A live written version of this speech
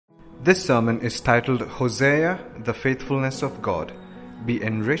This sermon is titled Hosea, the Faithfulness of God. Be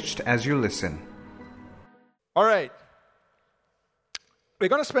enriched as you listen. All right. We're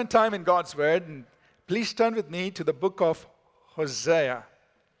going to spend time in God's Word, and please turn with me to the book of Hosea.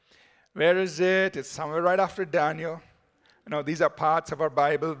 Where is it? It's somewhere right after Daniel. You know, these are parts of our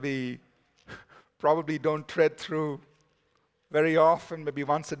Bible we probably don't tread through very often, maybe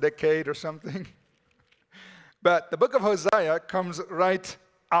once a decade or something. But the book of Hosea comes right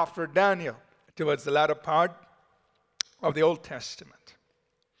after Daniel, towards the latter part of the Old Testament.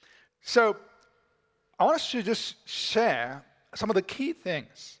 So I want us to just share some of the key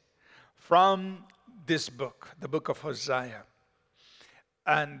things from this book, the book of Hosea.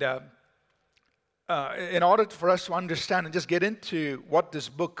 And in order for us to understand and just get into what this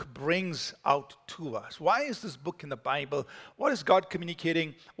book brings out to us. Why is this book in the Bible? What is God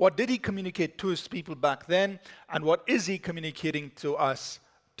communicating? What did He communicate to His people back then? And what is He communicating to us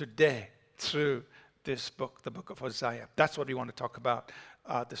today through this book, the book of Hosea? That's what we want to talk about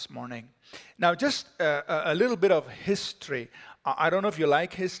this morning. Now, just a little bit of history. I don't know if you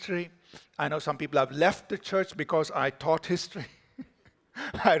like history. I know some people have left the church because I taught history.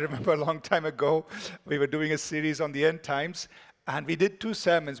 I remember a long time ago, we were doing a series on the end times, and we did two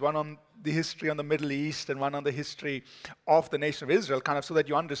sermons, one on the history on the Middle East and one on the history of the nation of Israel, kind of so that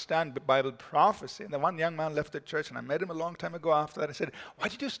you understand Bible prophecy. And then one young man left the church, and I met him a long time ago after that. I said, "Why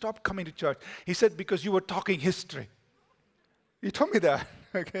did you stop coming to church?" He said, "Because you were talking history." You told me that,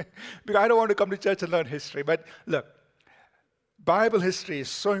 okay? Because I don't want to come to church and learn history. But look, Bible history is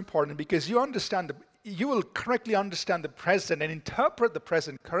so important because you will correctly understand the present and interpret the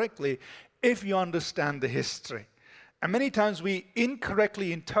present correctly if you understand the history. And many times we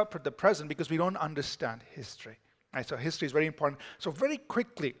incorrectly interpret the present because we don't understand history. Right? So history is very important. So very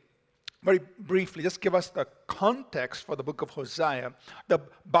quickly, very briefly, just give us the context for the book of Hosea, the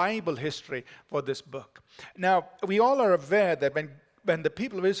Bible history for this book. Now, we all are aware that when the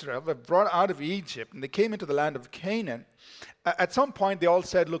people of Israel were brought out of Egypt and they came into the land of Canaan, at some point they all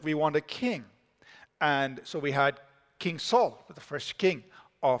said, "Look, we want a king." And so we had King Saul, the first king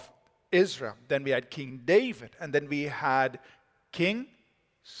of Israel. Then we had King David. And then we had King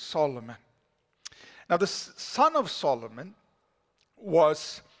Solomon. Now the son of Solomon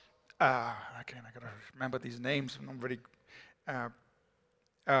was, I got to remember these names. I'm not very,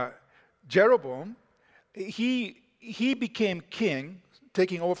 Jeroboam. He became king,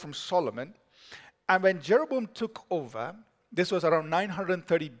 taking over from Solomon. And when Jeroboam took over, this was around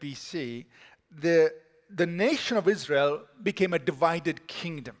 930 BC, the nation of Israel became a divided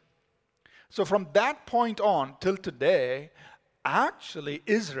kingdom. So from that point on till today, actually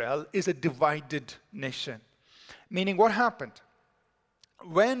Israel is a divided nation. Meaning what happened?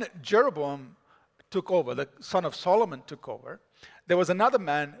 When Jeroboam took over, the son of Solomon took over, there was another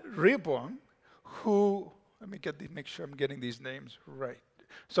man, Rehoboam, who, make sure I'm getting these names right.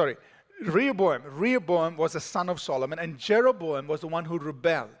 Sorry, Rehoboam. Rehoboam was the son of Solomon, and Jeroboam was the one who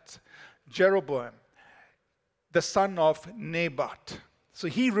rebelled. Jeroboam, the son of Nebat. So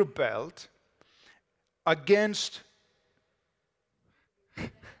he rebelled against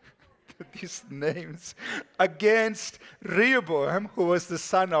these names, against Rehoboam, who was the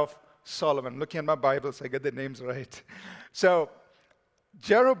son of Solomon. Looking at my Bible so I get the names right. So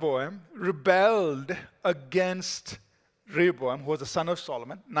Jeroboam rebelled against Rehoboam, who was the son of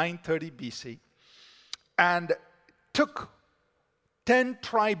Solomon, 930 BC, and took 10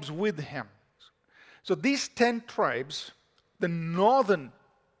 tribes with him. So these 10 tribes, the northern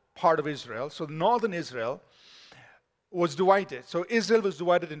part of Israel, so northern Israel was divided. So Israel was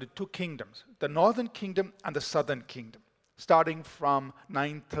divided into two kingdoms, the northern kingdom and the southern kingdom, starting from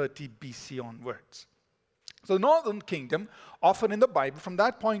 930 BC onwards. So the northern kingdom, often in the Bible, from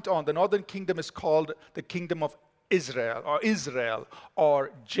that point on, the northern kingdom is called the kingdom of Israel,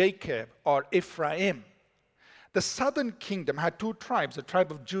 or Jacob, or Ephraim. The southern kingdom had two tribes, the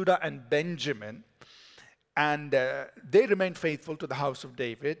tribe of Judah and Benjamin, and they remained faithful to the house of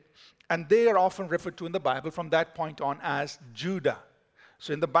David, and they are often referred to in the Bible from that point on as Judah.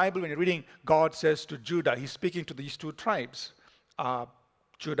 So in the Bible, when you're reading, God says to Judah, He's speaking to these two tribes,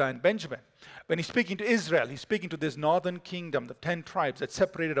 Judah and Benjamin. When He's speaking to Israel, He's speaking to this northern kingdom, the 10 tribes that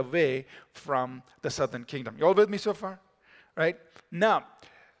separated away from the southern kingdom. You all with me so far? Right? Now,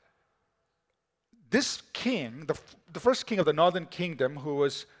 this king, the first king of the northern kingdom, who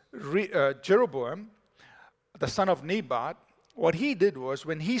was Jeroboam, the son of Nebat, what he did was,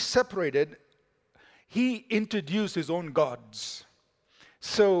 when he separated, he introduced his own gods.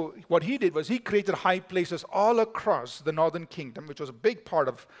 So what he did was he created high places all across the northern kingdom, which was a big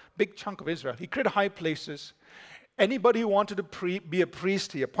chunk of Israel. He created high places, Anybody who wanted to be a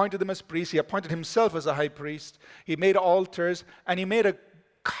priest, he appointed them as priests. He appointed himself as a high priest. He made altars, and he made a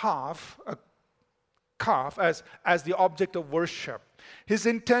calf as the object of worship. His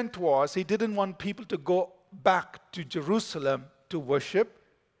intent was he didn't want people to go back to Jerusalem to worship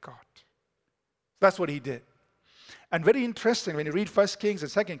God. That's what he did. And very interesting, when you read 1 Kings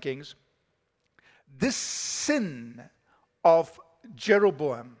and 2 Kings, this sin of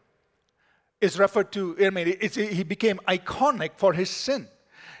Jeroboam is referred to, he became iconic for his sin.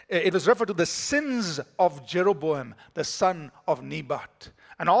 It was referred to the sins of Jeroboam, the son of Nebat.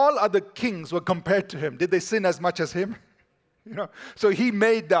 And all other kings were compared to him. Did they sin as much as him? So he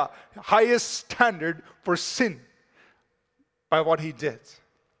made the highest standard for sin by what he did.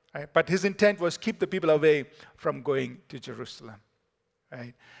 Right? But his intent was keep the people away from going to Jerusalem.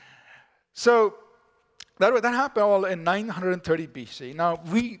 Right? So that happened all in 930 BC. Now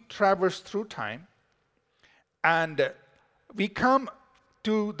we traverse through time, and we come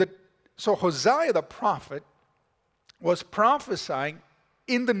to so Hosea the prophet was prophesying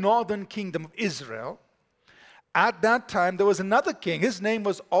in the northern kingdom of Israel. At that time, there was another king. His name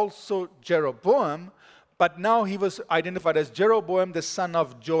was also Jeroboam, but now he was identified as Jeroboam, the son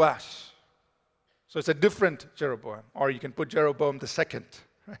of Joash. So it's a different Jeroboam, or you can put Jeroboam the second.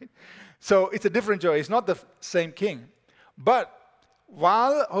 Right? So it's a different Jeroboam. He's not the same king. But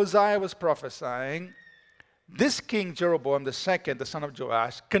while Hosea was prophesying, this king Jeroboam the second, the son of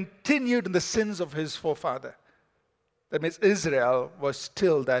Joash, continued in the sins of his forefather. That means Israel was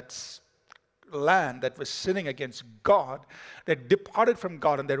still that land that was sinning against God, that departed from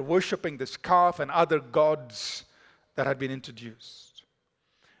God, and they're worshiping this calf and other gods that had been introduced.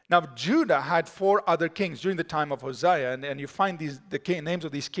 Now, Judah had 4 other kings during the time of Hosea, and you find the names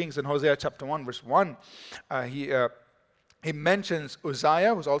of these kings in Hosea chapter 1, verse 1. He mentions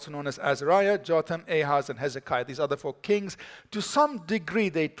Uzziah, who's also known as Azariah, Jotham, Ahaz, and Hezekiah. These other 4 kings. To some degree,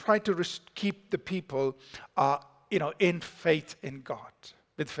 they tried to keep the people in faith in God,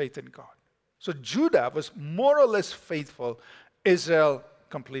 with faith in God. So Judah was more or less faithful. Israel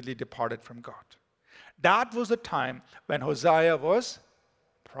completely departed from God. That was the time when Hosea was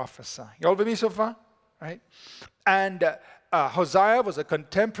prophesying. You all with me so far? Right? And Hosea was a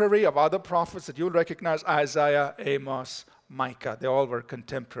contemporary of other prophets that you'll recognize: Isaiah, Amos, Micah. They all were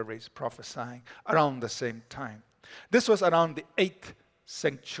contemporaries prophesying around the same time. This was around the 8th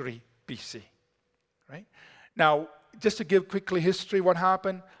century BC. Right? Now, just to give quickly history, what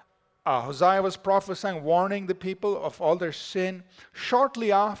happened? Hosea was prophesying, warning the people of all their sin.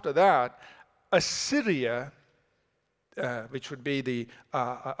 Shortly after that, Assyria, which would be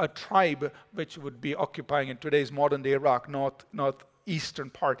a tribe which would be occupying in today's modern-day Iraq,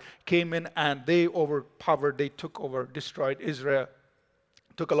 northeastern part, came in and they overpowered, they took over, destroyed Israel,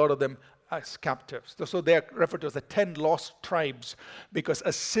 took a lot of them as captives. So they are referred to as the 10 lost tribes, because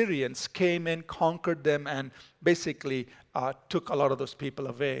Assyrians came in, conquered them, and basically took a lot of those people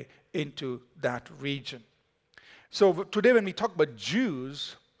away into that region. So today when we talk about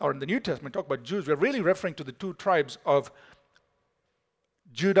Jews, or in the New Testament talk about Jews, we're really referring to the 2 tribes of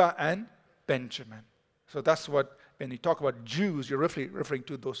Judah and Benjamin. So that's what, when you talk about Jews, you're referring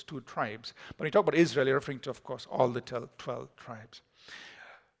to those 2 tribes. When you talk about Israel, you're referring to, of course, all the 12 tribes.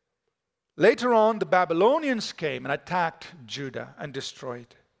 Later on, the Babylonians came and attacked Judah and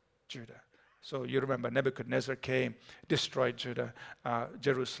destroyed Judah. So you remember Nebuchadnezzar came, destroyed Judah,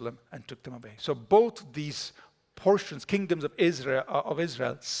 Jerusalem, and took them away. So both these portions, kingdoms of Israel,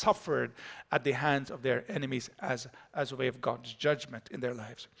 suffered at the hands of their enemies as a way of God's judgment in their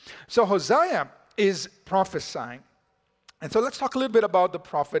lives. So Hosea is prophesying. And so let's talk a little bit about the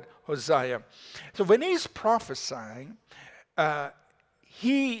prophet Hosea. So when he's prophesying,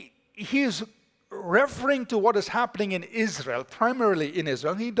 he is referring to what is happening in Israel, primarily in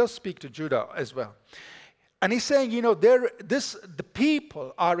Israel. He does speak to Judah as well. And he's saying, the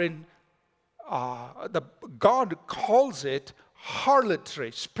people are in, God calls it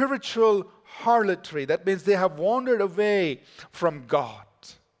harlotry, spiritual harlotry. That means they have wandered away from God.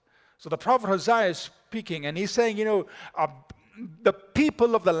 So the prophet Hosea is speaking, and he's saying, the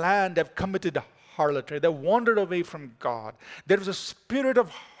people of the land have committed harlotry. They wandered away from God. There is a spirit of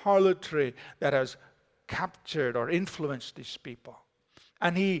harlotry that has captured or influenced these people.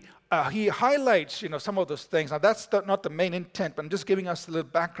 And he highlights, some of those things. Now, that's not the main intent, but I'm just giving us a little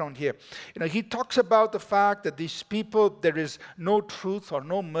background here. He talks about the fact that these people, there is no truth or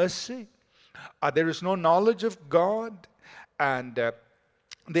no mercy. There is no knowledge of God. And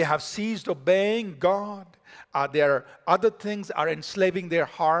They have ceased obeying God. There are other things are enslaving their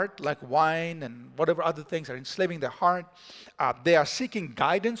heart, like wine and whatever other things are enslaving their heart. They are seeking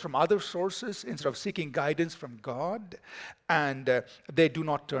guidance from other sources instead of seeking guidance from God. And they do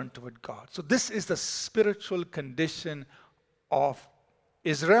not turn toward God. So this is the spiritual condition of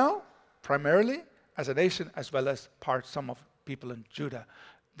Israel, primarily as a nation, as well as some of people in Judah.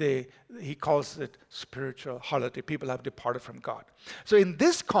 He calls it spiritual harlotry. People have departed from God. So in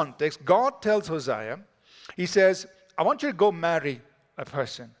this context, God tells Hosea, he says, I want you to go marry a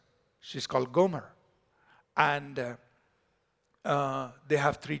person. She's called Gomer. And they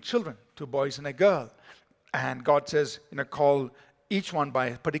have 3 children, 2 boys and a girl. And God says, call each one by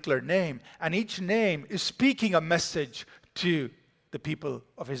a particular name. And each name is speaking a message to the people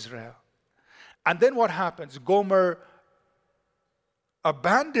of Israel. And then what happens? Gomer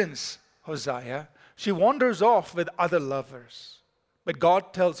abandons Hosea. She wanders off with other lovers. But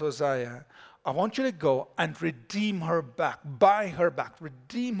God tells Hosea, I want you to go and redeem her back, buy her back,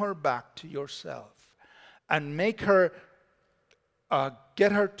 redeem her back to yourself, and make her,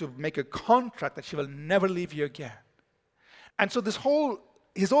 get her to make a contract that she will never leave you again. And so his whole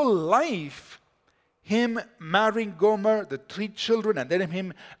life, him marrying Gomer, the 3 children, and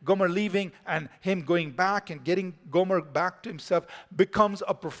then Gomer leaving, and him going back and getting Gomer back to himself, becomes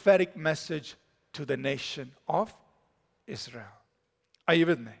a prophetic message to the nation of Israel. Are you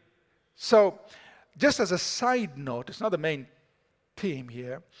with me? So, just as a side note, it's not the main theme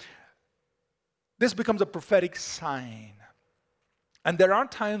here, this becomes a prophetic sign. And there are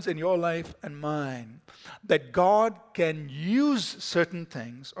times in your life and mine that God can use certain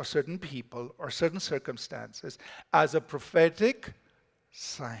things or certain people or certain circumstances as a prophetic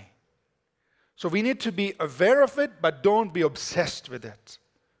sign. So we need to be aware of it, but don't be obsessed with it.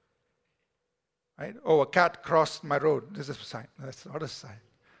 Right? Oh, a cat crossed my road. This is a sign. That's not a sign.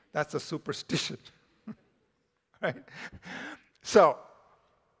 That's a superstition. Right? So,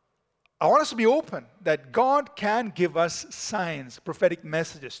 I want us to be open that God can give us signs, prophetic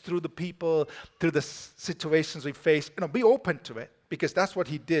messages through the people, through the situations we face. Be open to it, because that's what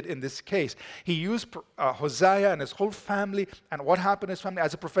he did in this case. He used Hosea and his whole family and what happened to his family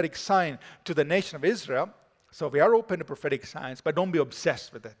as a prophetic sign to the nation of Israel. So we are open to prophetic signs, but don't be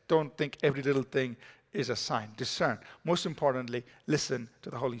obsessed with it. Don't think every little thing is a sign. Discern. Most importantly, listen to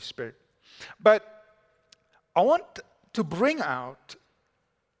the Holy Spirit. But I want to bring out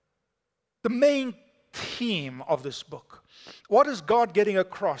the main theme of this book. What is God getting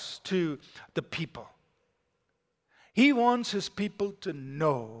across to the people? He wants his people to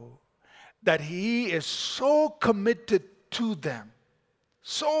know that he is so committed to them,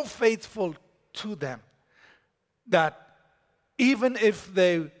 so faithful to them, that even if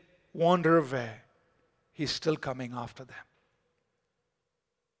they wander away, he's still coming after them.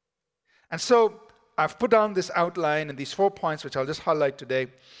 And so I've put down this outline and these 4 points, which I'll just highlight today.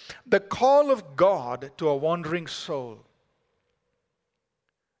 The call of God to a wandering soul.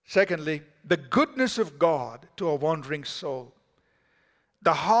 Secondly, the goodness of God to a wandering soul.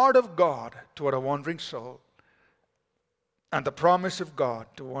 The heart of God toward a wandering soul. And the promise of God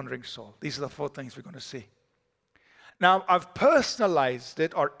to a wandering soul. These are the 4 things we're going to see. Now, I've personalized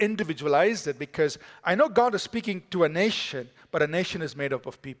it or individualized it because I know God is speaking to a nation, but a nation is made up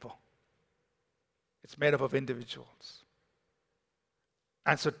of people. It's made up of individuals.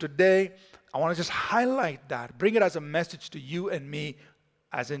 And so today, I want to just highlight that, bring it as a message to you and me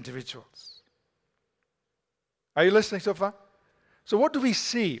as individuals. Are you listening so far? So what do we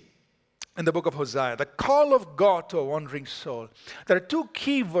see in the book of Hosea? The call of God to a wandering soul. There are 2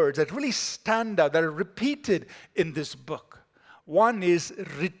 key words that really stand out, that are repeated in this book. One is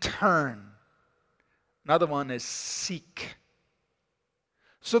return. Another one is seek.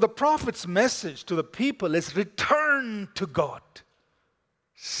 So the prophet's message to the people is return to God.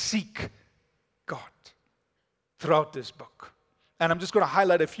 Seek God throughout this book. And I'm just going to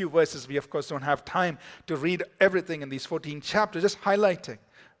highlight a few verses. We, of course, don't have time to read everything in these 14 chapters, just highlighting.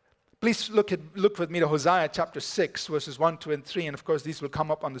 Please look with me to Hosea chapter 6, verses 1, 2, and 3. And, of course, these will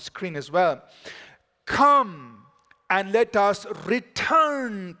come up on the screen as well. Come and let us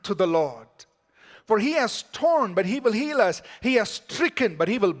return to the Lord. For he has torn, but he will heal us. He has stricken, but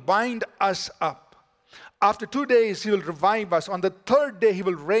he will bind us up. After 2 days, he will revive us. On the 3rd day, he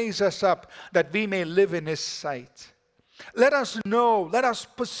will raise us up, that we may live in his sight. Let us know, let us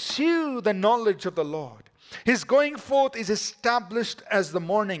pursue the knowledge of the Lord. His going forth is established as the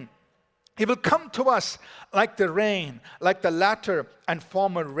morning. He will come to us like the rain, like the latter and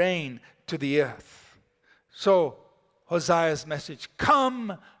former rain to the earth. So, Hosea's message,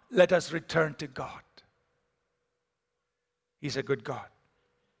 come, let us return to God. He's a good God.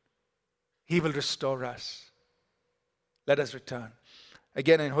 He will restore us. Let us return.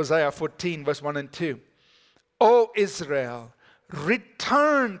 Again in Hosea 14, verse 1 and 2. O Israel,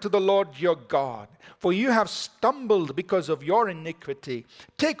 return to the Lord your God, for you have stumbled because of your iniquity.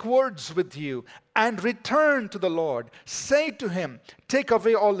 Take words with you and return to the Lord. Say to him, take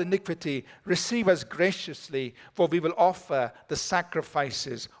away all iniquity, receive us graciously, for we will offer the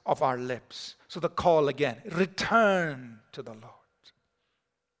sacrifices of our lips. So the call again, return to the Lord.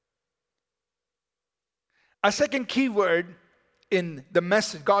 A second key word in the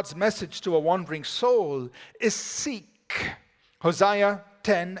message, God's message to a wandering soul, is seek. Hosea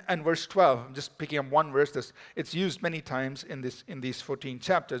 10 and verse 12. I'm just picking up one verse. It's used many times in these 14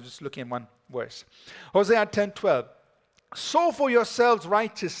 chapters. Just looking at one verse. Hosea 10:12. Sow for yourselves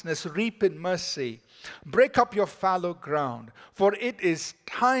righteousness, reap in mercy. Break up your fallow ground, for it is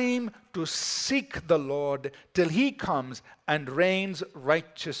time to seek the Lord till he comes and rains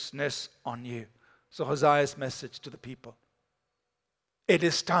righteousness on you. So Hosea's message to the people. It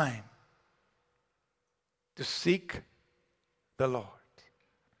is time to seek the Lord.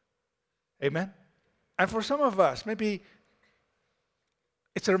 Amen? And for some of us, maybe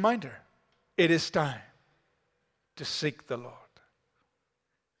it's a reminder. It is time to seek the Lord.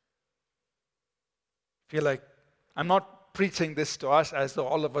 I feel like I'm not preaching this to us as though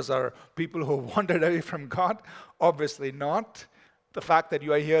all of us are people who wandered away from God. Obviously not. The fact that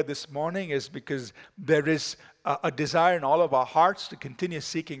you are here this morning is because there is a desire in all of our hearts to continue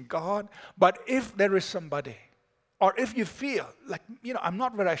seeking God. But if there is somebody, or if you feel like, I'm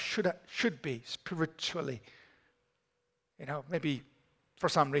not where I should be spiritually, maybe for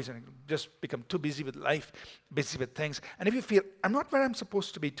some reason, just become too busy with life, busy with things. And if you feel, I'm not where I'm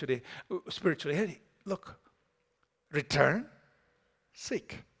supposed to be today spiritually, hey, look, return,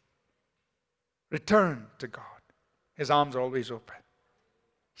 seek. Return to God. His arms are always open.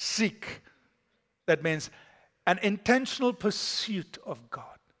 Seek. That means an intentional pursuit of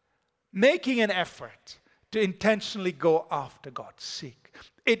God. Making an effort to intentionally go after God. Seek.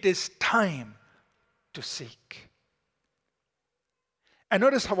 It is time to seek. And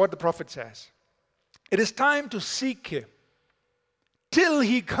notice what the prophet says. It is time to seek him till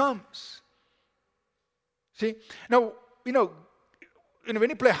he comes. See? Now, when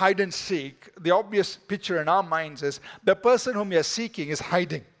you play hide and seek, the obvious picture in our minds is the person whom you're seeking is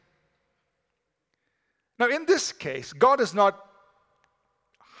hiding. Now, in this case, God is not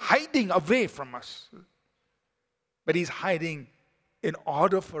hiding away from us, but he's hiding in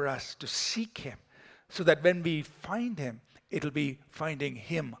order for us to seek him, so that when we find him, it'll be finding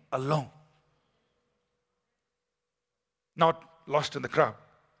him alone. Not lost in the crowd.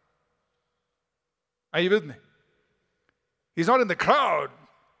 Are you with me? He's not in the crowd.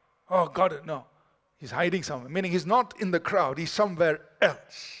 Oh, God, no. He's hiding somewhere. Meaning he's not in the crowd. He's somewhere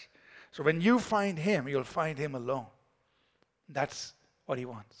else. So when you find him, you'll find him alone. That's what he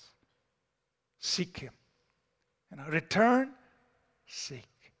wants. Seek him. Return, seek.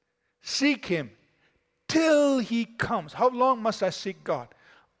 Seek him till he comes. How long must I seek God?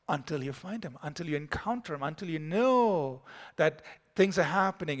 Until you find him, until you encounter him, until you know that things are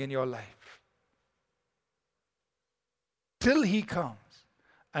happening in your life. Till he comes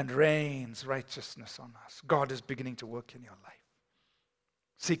and rains righteousness on us. God is beginning to work in your life.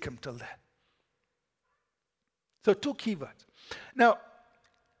 Seek him till then. So 2 keywords. Now, a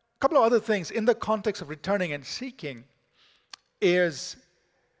couple of other things in the context of returning and seeking is,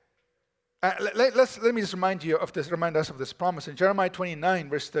 let me just remind us of this promise in Jeremiah 29,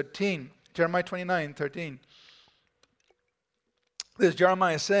 verse 13. Jeremiah 29, 13. There's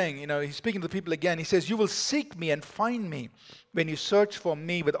Jeremiah saying, he's speaking to the people again. He says, you will seek me and find me when you search for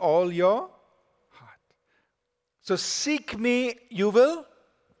me with all your heart. So seek me, you will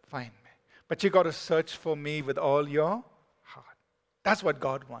find me. But you got to search for me with all your heart. That's what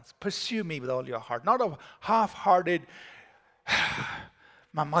God wants. Pursue me with all your heart. Not a half-hearted,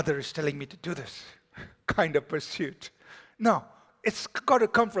 my mother is telling me to do this kind of pursuit. No, it's got to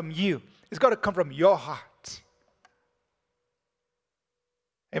come from you. It's got to come from your heart.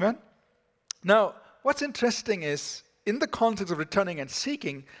 Amen? Now, what's interesting is, in the context of returning and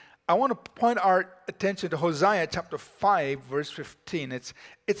seeking, I want to point our attention to Hosea chapter 5, verse 15.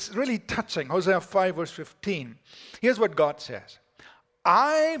 It's really touching. Hosea 5, verse 15. Here's what God says.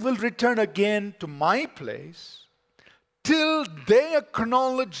 I will return again to my place till they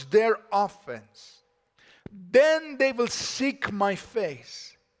acknowledge their offense. Then they will seek my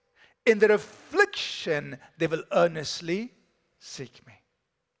face. In their affliction, they will earnestly seek me.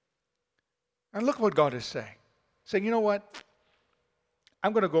 And look what God is saying. Saying, you know what?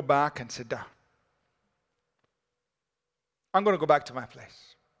 I'm going to go back and sit down. I'm going to go back to my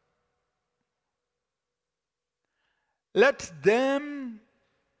place. Let them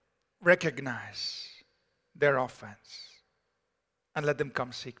recognize their offense and let them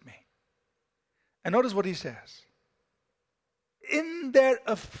come seek me. And notice what he says. In their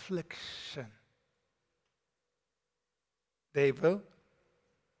affliction, they will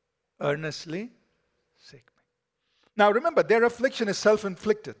earnestly seek me. Now remember, their affliction is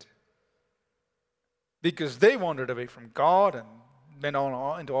self-inflicted because they wandered away from God and went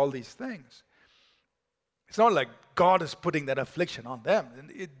on into all these things. It's not like God is putting that affliction on them.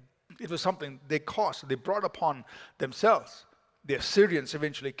 It was something they caused, they brought upon themselves. The Assyrians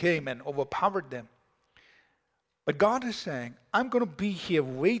eventually came and overpowered them. But God is saying, I'm going to be here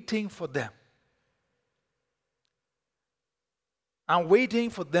waiting for them. I'm waiting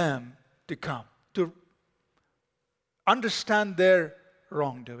for them to come, to understand their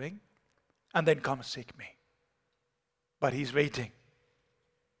wrongdoing, and then come seek me. But He's waiting.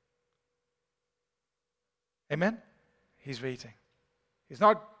 Amen? He's waiting. He's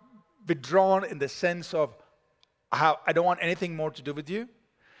not withdrawn in the sense of, I don't want anything more to do with you.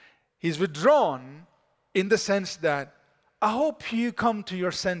 He's withdrawn in the sense that, I hope you come to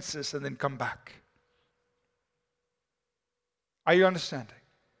your senses and then come back. Are you understanding?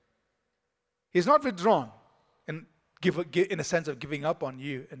 He's not withdrawn in a sense of giving up on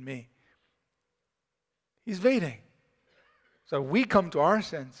you and me. He's waiting. So we come to our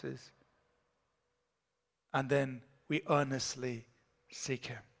senses and then we earnestly seek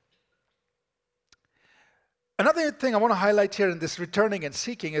Him. Another thing I want to highlight here in this returning and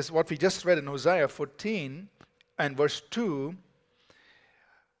seeking is what we just read in Hosea 14 and verse 2.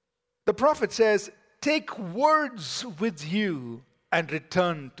 The prophet says, take words with you and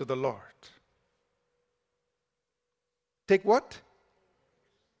return to the Lord. Take what?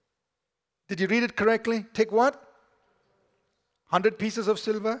 Did you read it correctly? Take what? 100 pieces of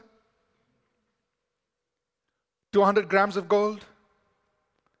silver? 200 grams of gold?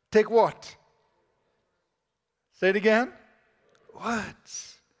 Take what? Say it again.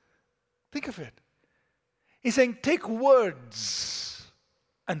 Words. Think of it. He's saying, take words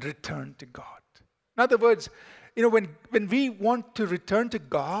and return to God. In other words, when we want to return to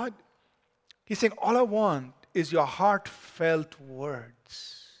God, He's saying, all I want is your heartfelt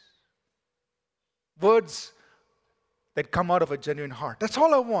words. Words that come out of a genuine heart. That's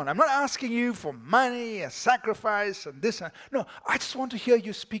all I want. I'm not asking you for money, a sacrifice, and this. No, I just want to hear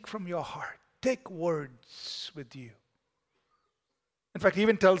you speak from your heart. Take words with you. In fact, he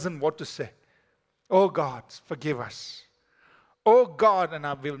even tells them what to say. Oh God, forgive us. Oh God, and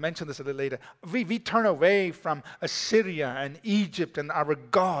we'll mention this a little later, we turn away from Assyria and Egypt and our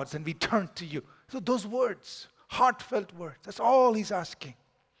gods and we turn to you. So those words, heartfelt words, that's all he's asking.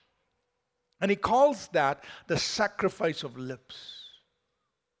 And he calls that the sacrifice of lips.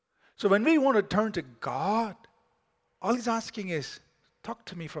 So when we want to turn to God, all he's asking is, talk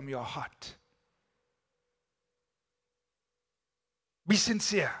to me from your heart. Be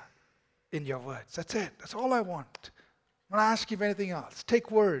sincere in your words. That's it. That's all I want. I'm not asking for anything else.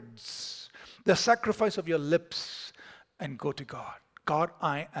 Take words, the sacrifice of your lips, and go to God. God,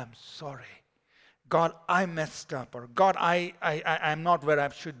 I am sorry. God, I messed up. Or God, I'm not where I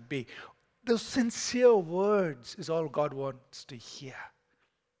should be. Those sincere words is all God wants to hear.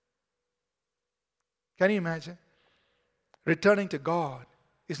 Can you imagine? Returning to God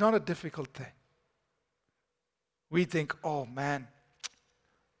is not a difficult thing. We think, oh man,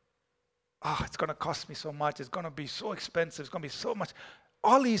 it's going to cost me so much. It's going to be so expensive. It's going to be so much.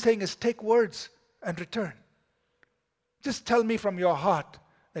 All he's saying is take words and return. Just tell me from your heart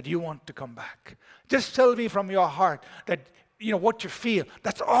that you want to come back. Just tell me from your heart that, what you feel.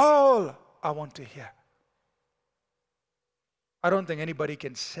 That's all I want to hear. I don't think anybody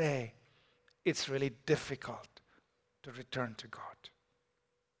can say it's really difficult to return to God.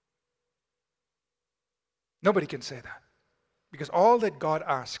 Nobody can say that. Because all that God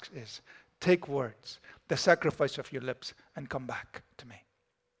asks is, take words, the sacrifice of your lips, and come back to me.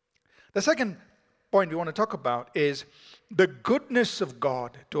 The second point we want to talk about is the goodness of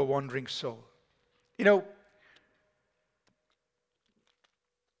God to a wandering soul.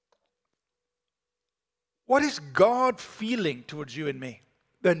 What is God feeling towards you and me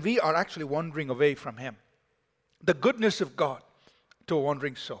when we are actually wandering away from Him? The goodness of God to a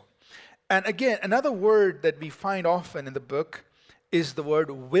wandering soul. And again, another word that we find often in the book is the word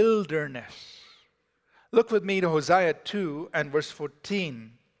wilderness. Look with me to Hosea 2 and verse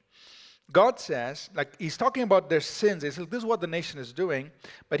 14. God says, he's talking about their sins. He says, this is what the nation is doing.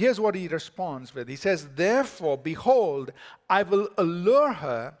 But here's what he responds with. He says, therefore, behold, I will allure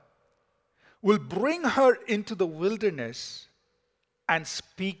her, will bring her into the wilderness and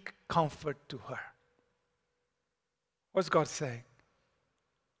speak comfort to her. What's God saying?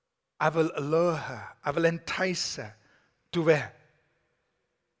 I will allure her. I will entice her to where?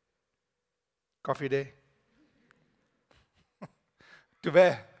 Coffee day? To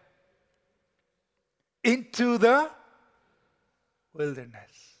where? Into the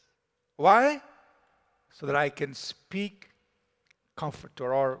wilderness. Why? So that I can speak comfort to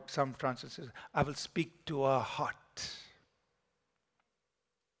her, or some translations, I will speak to her heart.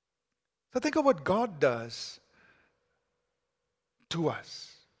 So think of what God does to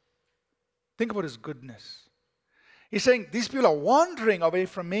us. Think about His goodness. He's saying, these people are wandering away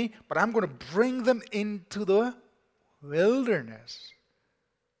from me, but I'm going to bring them into the wilderness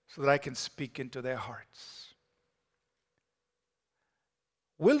so that I can speak into their hearts.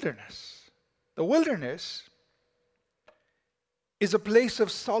 Wilderness. The wilderness is a place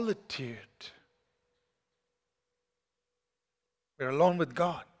of solitude. We're alone with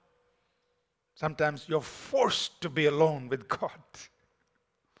God. Sometimes you're forced to be alone with God.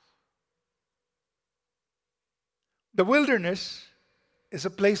 The wilderness is a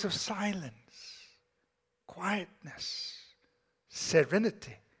place of silence, quietness,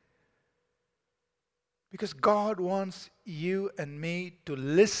 serenity. Because God wants you and me to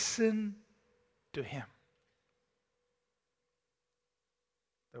listen to Him.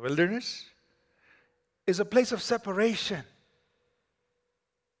 The wilderness is a place of separation.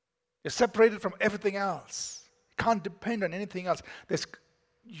 You're separated from everything else. You can't depend on anything else.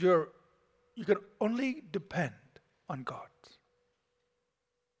 You can only depend on God.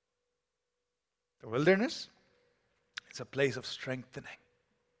 The wilderness is a place of strengthening.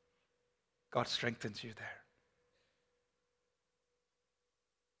 God strengthens you there.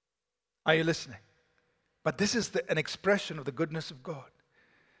 Are you listening? But this is an expression of the goodness of God.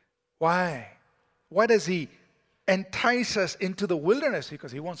 Why? Why does He entice us into the wilderness?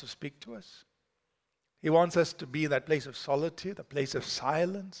 Because He wants to speak to us. He wants us to be in that place of solitude, the place of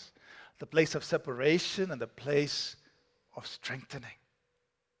silence, the place of separation, and the place of strengthening.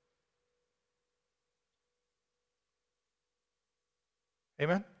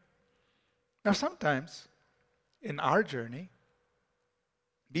 Amen? Now, sometimes in our journey,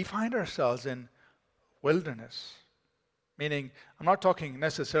 we find ourselves in wilderness. Meaning, I'm not talking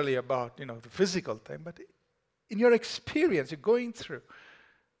necessarily about, the physical thing, but in your experience, you're going through.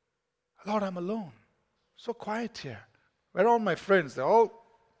 Lord, I'm alone. So quiet here. Where are all my friends? They all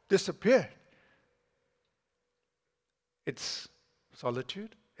disappeared. It's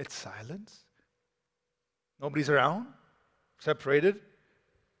solitude. It's silence. Nobody's around. Separated.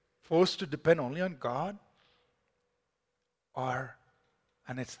 Forced to depend only on God.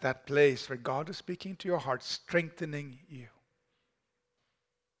 And it's that place where God is speaking to your heart, strengthening you.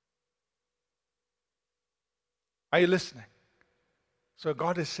 Are you listening? So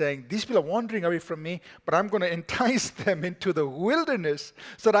God is saying, these people are wandering away from me, but I'm going to entice them into the wilderness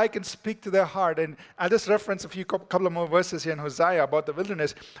so that I can speak to their heart. And I'll just reference a couple of more verses here in Hosea about the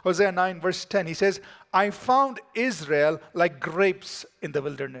wilderness. Hosea 9 verse 10, he says, I found Israel like grapes in the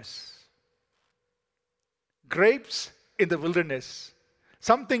wilderness. Grapes in the wilderness.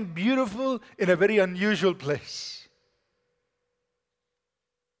 Something beautiful in a very unusual place.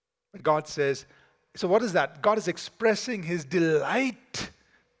 But God says, so what is that? God is expressing His delight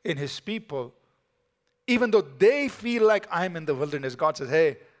in His people. Even though they feel like I'm in the wilderness, God says,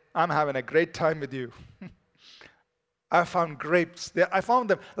 hey, I'm having a great time with you. I found grapes. I found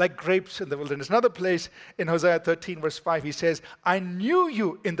them like grapes in the wilderness. Another place in Hosea 13 verse 5, He says, I knew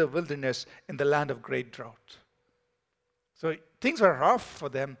you in the wilderness, in the land of great drought. So things were rough for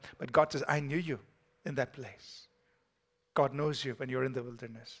them, but God says, I knew you in that place. God knows you when you're in the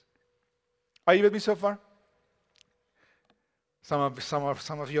wilderness. Are you with me so far? Some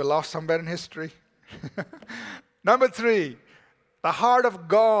of you are lost somewhere in history. Number 3, the heart of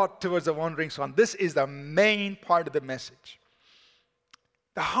God towards the wandering son. This is the main part of the message.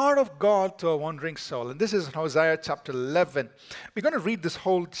 The heart of God to a wandering soul. And this is Hosea chapter 11. We're going to read this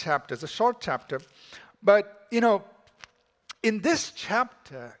whole chapter. It's a short chapter. But, in this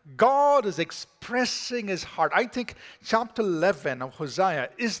chapter, God is expressing His heart. I think chapter 11 of Hosea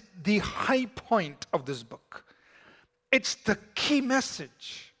is the high point of this book. It's the key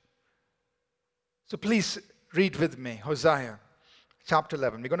message. So please read with me, Hosea chapter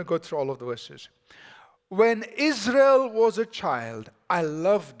 11. We're going to go through all of the verses. When Israel was a child, I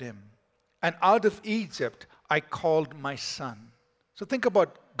loved him, and out of Egypt I called my son. So think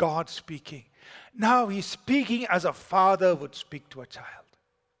about God speaking. Now He's speaking as a father would speak to a child.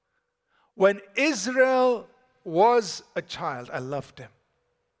 When Israel was a child, I loved him.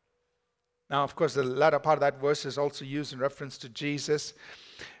 Now, of course, the latter part of that verse is also used in reference to Jesus.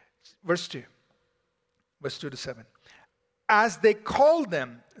 Verse 2 to 7. As they called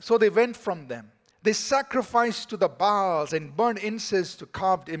them, so they went from them. They sacrificed to the Baals and burned incense to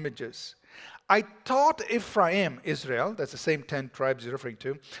carved images. I taught Ephraim, Israel, that's the same 10 tribes he's referring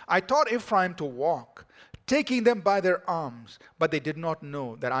to. I taught Ephraim to walk, taking them by their arms, but they did not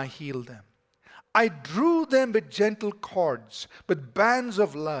know that I healed them. I drew them with gentle cords, with bands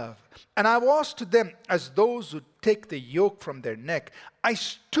of love, and I was to them as those who take the yoke from their neck. I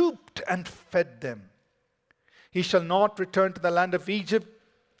stooped and fed them. He shall not return to the land of Egypt,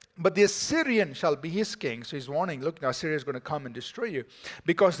 but the Assyrian shall be his king. So he's warning, look, now Assyria is going to come and destroy you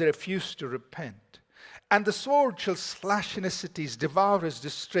because they refuse to repent. And the sword shall slash in his cities, devour his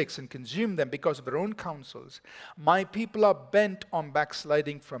districts, and consume them because of their own counsels. My people are bent on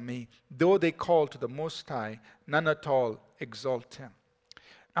backsliding from me. Though they call to the Most High, none at all exalt him.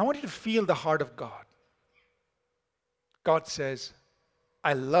 I want you to feel the heart of God. God says,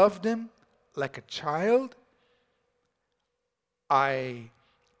 I loved him like a child. I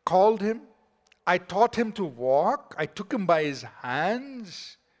called him. I taught him to walk. I took him by his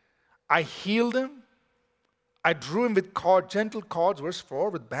hands. I healed him. I drew him with gentle cords, verse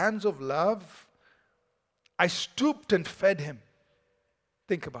 4, with bands of love. I stooped and fed him.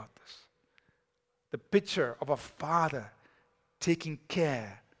 Think about this. The picture of a father taking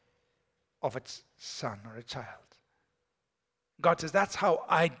care of its son or a child. God says, that's how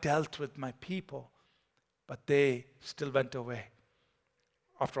I dealt with my people, but they still went away.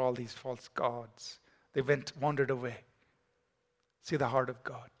 After all these false gods, they wandered away. See the heart of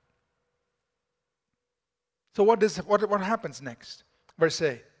God. So what happens next? Verse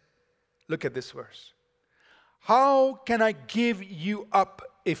 8. Look at this verse. How can I give you up,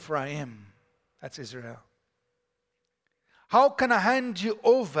 Ephraim? That's Israel. How can I hand you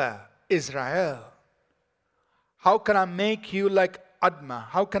over, Israel? How can I make you like Admah?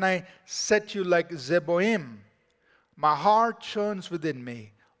 How can I set you like Zeboim? My heart churns within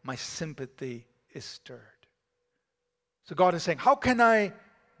me. My sympathy is stirred. So God is saying, how can I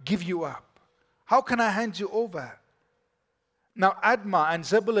give you up? How can I hand you over? Now, Admah and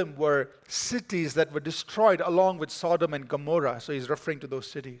Zeboim were cities that were destroyed along with Sodom and Gomorrah. So he's referring to those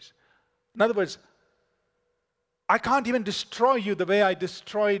cities. In other words, I can't even destroy you the way I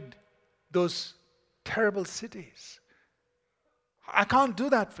destroyed those terrible cities. I can't do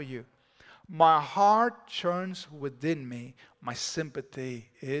that for you. My heart churns within me. My sympathy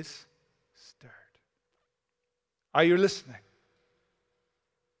is stirred. Are you listening?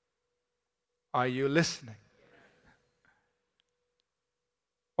 Are you listening?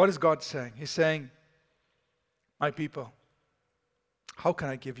 What is God saying? He's saying, my people, how can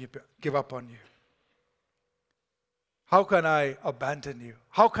I give up on you? How can I abandon you?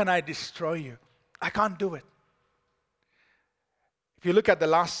 How can I destroy you? I can't do it. If you look at the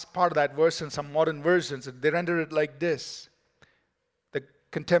last part of that verse in some modern versions, they render it like this. The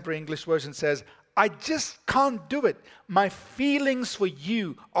contemporary English version says, I just can't do it. My feelings for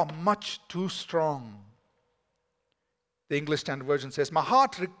you are much too strong. The English Standard Version says, my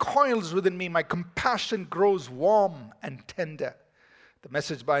heart recoils within me. My compassion grows warm and tender. The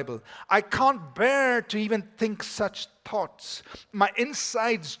Message Bible, I can't bear to even think such thoughts. My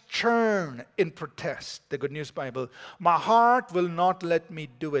insides churn in protest. The Good News Bible, my heart will not let me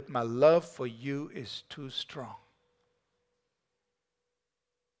do it. My love for you is too strong.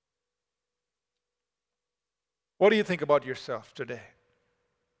 What do you think about yourself today?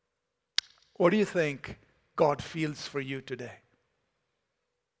 What do you think God feels for you today?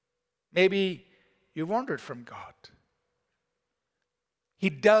 Maybe you wandered from God. He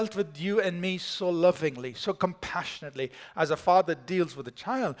dealt with you and me so lovingly, so compassionately, as a father deals with a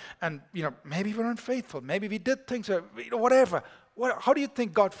child. And, maybe we're unfaithful. Maybe we did things, whatever. How do you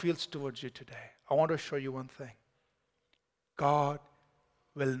think God feels towards you today? I want to show you one thing. God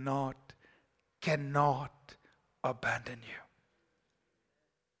will not, cannot abandon you.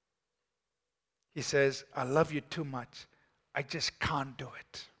 He says, I love you too much. I just can't do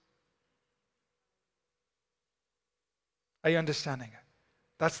it. Are you understanding it?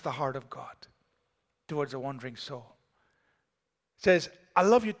 That's the heart of God towards a wandering soul. He says, I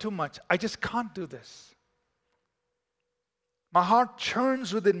love you too much. I just can't do this. My heart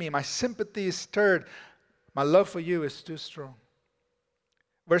churns within me. My sympathy is stirred. My love for you is too strong.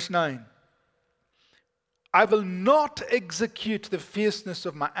 Verse 9. I will not execute the fierceness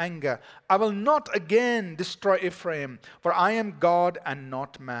of my anger. I will not again destroy Ephraim, for I am God and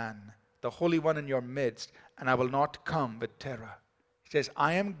not man, the Holy One in your midst, and I will not come with terror. He says,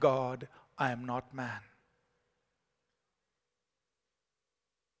 I am God, I am not man.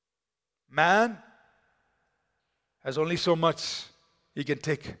 Man has only so much he can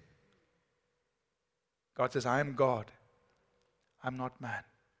take. God says, I am God, I'm not man.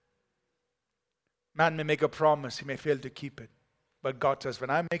 Man may make a promise, he may fail to keep it. But God says, when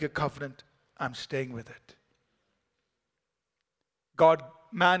I make a covenant, I'm staying with it.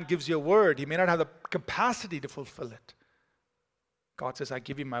 Man gives you a word. He may not have the capacity to fulfill it. God says, I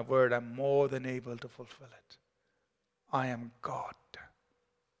give you my word. I'm more than able to fulfill it. I am God,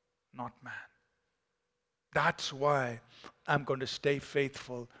 not man. That's why I'm going to stay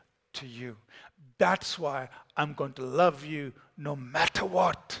faithful to you. That's why I'm going to love you no matter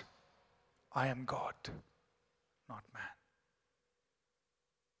what. I am God, not man.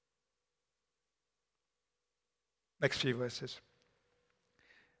 Next few verses.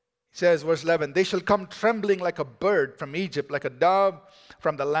 He says, verse 11, they shall come trembling like a bird from Egypt, like a dove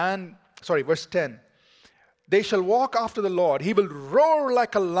from the land. Verse 10. They shall walk after the Lord. He will roar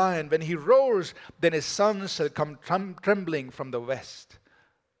like a lion. When he roars, then his sons shall come trembling from the west.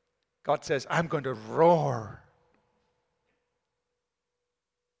 God says, I'm going to roar.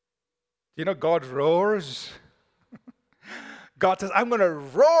 You know, God roars. God says, I'm going to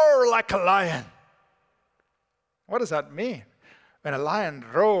roar like a lion. What does that mean? When a lion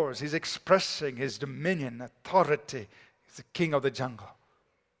roars, he's expressing his dominion, authority. He's the king of the jungle.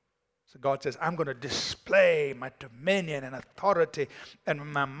 So God says, I'm going to display my dominion and authority.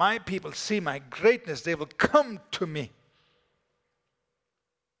 And when my people see my greatness, they will come to me.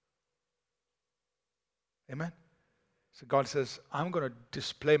 Amen? So God says, I'm going to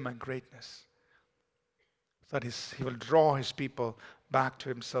display my greatness. So that he will draw his people back to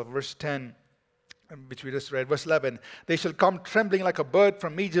himself. Verse 10. Which we just read, verse 11, they shall come trembling like a bird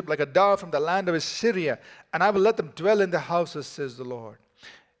from Egypt, like a dove from the land of Assyria, and I will let them dwell in their houses, says the Lord.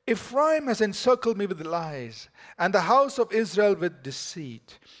 Ephraim has encircled me with lies, and the house of Israel with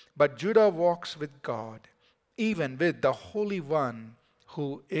deceit, but Judah walks with God, even with the Holy One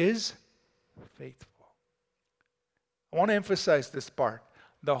who is faithful. I want to emphasize this part.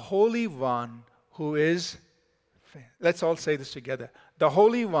 The Holy One who is faithful. Let's all say this together. The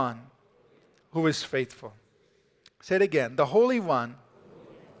Holy One who is faithful. Say it again. The Holy One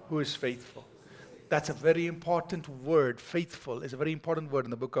who is faithful. That's a very important word. Faithful is a very important word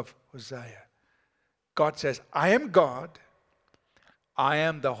in the book of Hosea. God says, I am God. I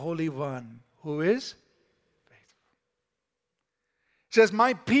am the Holy One who is faithful. He says,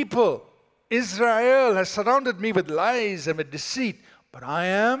 my people, Israel, has surrounded me with lies and with deceit, but I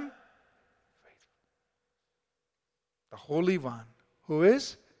am faithful. The Holy One who is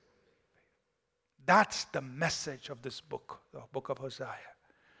faithful. That's the message of this book, the book of Hosea.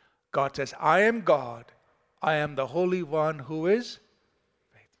 God says, I am God. I am the Holy One who is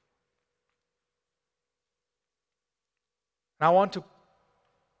faithful. And I want to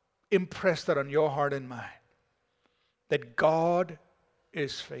impress that on your heart and mind, that God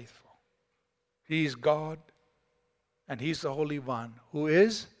is faithful. He is God, and He's the Holy One who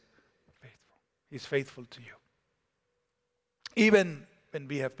is faithful. He's faithful to you. Even when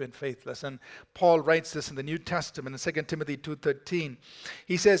we have been faithless. And Paul writes this in the New Testament in 2 Timothy 2:13.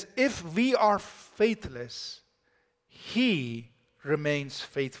 He says, if we are faithless, He remains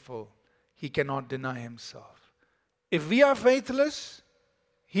faithful. He cannot deny Himself. If we are faithless,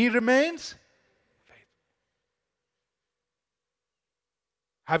 He remains faithful.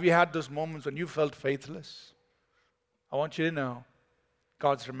 Have you had those moments when you felt faithless? I want you to know,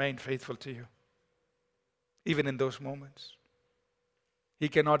 God's remained faithful to you. Even in those moments. He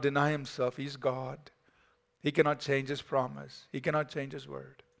cannot deny Himself. He's God. He cannot change His promise. He cannot change His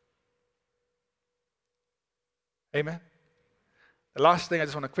word. Amen? The last thing I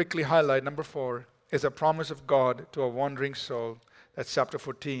just want to quickly highlight, number 4, is a promise of God to a wandering soul. That's chapter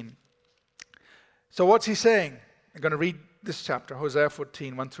 14. So what's He saying? I'm going to read this chapter, Hosea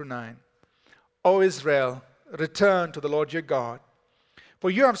 14, 1 through 9. O Israel, return to the Lord your God,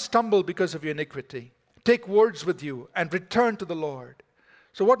 for you have stumbled because of your iniquity. Take words with you and return to the Lord.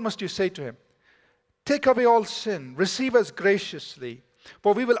 So what must you say to Him? Take away all sin, receive us graciously,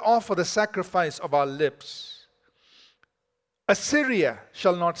 for we will offer the sacrifice of our lips. Assyria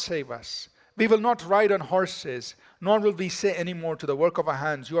shall not save us. We will not ride on horses, nor will we say any more to the work of our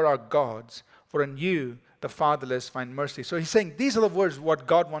hands, you are our gods, for in you the fatherless find mercy. So He's saying, these are the words what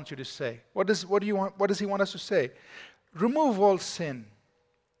God wants you to say. What does He want us to say? Remove all sin.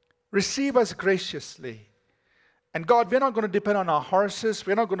 Receive us graciously. And God, we're not going to depend on our horses.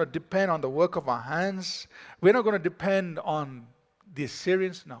 We're not going to depend on the work of our hands. We're not going to depend on the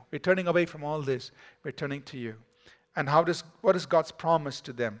Assyrians. No, we're turning away from all this. We're turning to you. And what is God's promise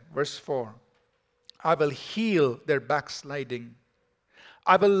to them? Verse 4. I will heal their backsliding.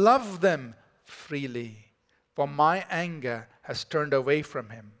 I will love them freely, for my anger has turned away from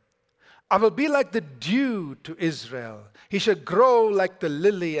him. I will be like the dew to Israel. He shall grow like the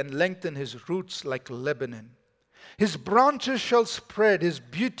lily and lengthen his roots like Lebanon. His branches shall spread, his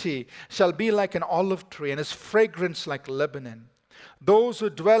beauty shall be like an olive tree, and his fragrance like Lebanon. Those who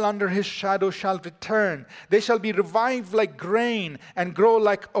dwell under his shadow shall return. They shall be revived like grain and grow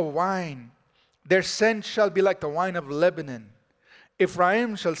like a vine. Their scent shall be like the wine of Lebanon.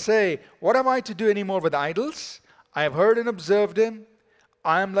 Ephraim shall say, what am I to do any more with idols? I have heard and observed him.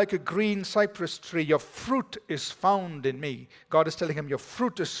 I am like a green cypress tree. Your fruit is found in me. God is telling him, your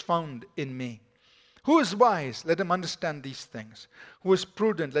fruit is found in me. Who is wise? Let him understand these things. Who is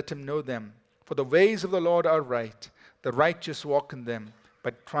prudent? Let him know them. For the ways of the Lord are right. The righteous walk in them,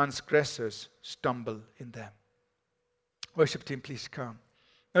 but transgressors stumble in them. Worship team, please come.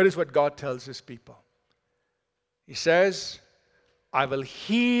 Notice what God tells his people. He says, I will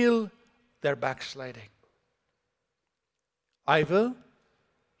heal their backsliding. I will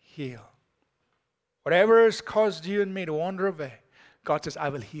heal. Whatever has caused you and me to wander away, God says, I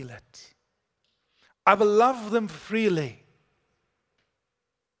will heal it. I will love them freely.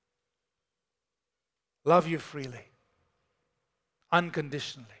 Love you freely.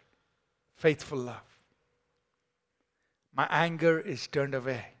 Unconditionally. Faithful love. My anger is turned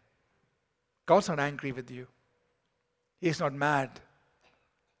away. God's not angry with you. He is not mad.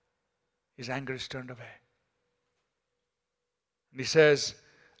 His anger is turned away. And he says,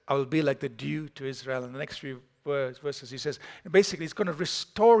 I will be like the dew to Israel. In the next few verses, he says, basically, he's going to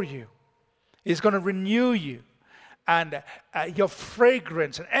restore you. He's going to renew you. And your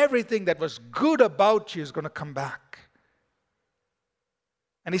fragrance and everything that was good about you is going to come back.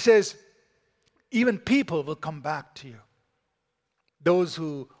 And he says, even people will come back to you. Those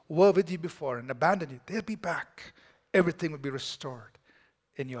who were with you before and abandoned you, they'll be back. Everything will be restored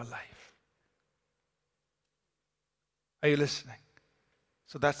in your life. Are you listening?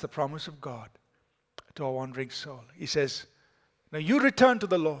 So that's the promise of God to a wandering soul. He says, now you return to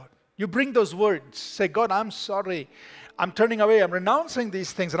the Lord. You bring those words. Say, God, I'm sorry. I'm turning away. I'm renouncing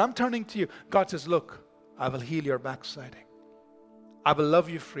these things and I'm turning to you. God says, look, I will heal your backsliding. I will love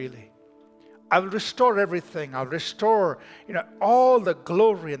you freely. I will restore everything. I'll restore, all the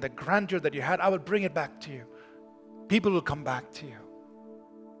glory and the grandeur that you had. I will bring it back to you. People will come back to you.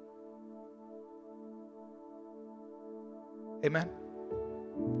 Amen.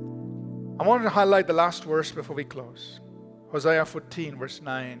 I wanted to highlight the last verse before we close. Hosea 14, verse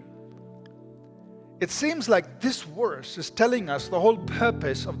 9. It seems like this verse is telling us the whole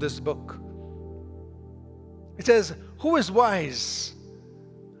purpose of this book. It says, who is wise?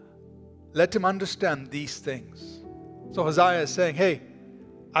 Let him understand these things. So Hosea is saying, hey,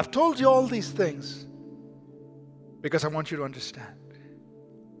 I've told you all these things because I want you to understand.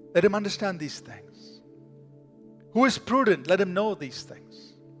 Let him understand these things. Who is prudent? Let him know these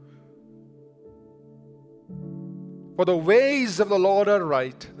things. For the ways of the Lord are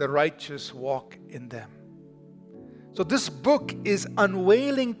right, the righteous walk in them. So this book is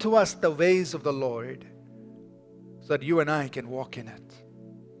unveiling to us the ways of the Lord so that you and I can walk in it.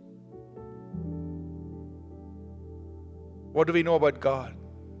 What do we know about God?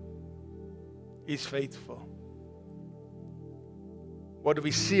 He's faithful. What do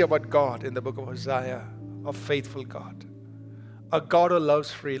we see about God in the book of Hosea? A faithful God. A God who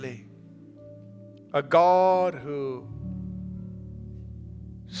loves freely. A God who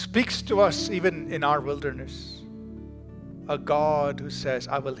speaks to us even in our wilderness. A God who says,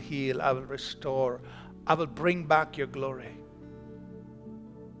 I will heal, I will restore, I will bring back your glory.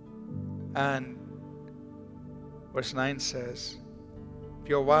 And verse 9 says, if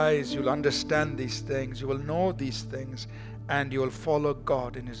you're wise, you'll understand these things, you will know these things, and you will follow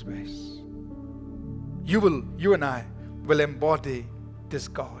God in his ways. You and I will embody this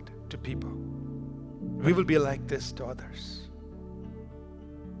God to people. We will be like this to others.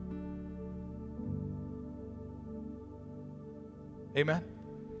 Amen.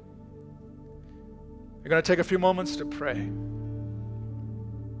 We're going to take a few moments to pray.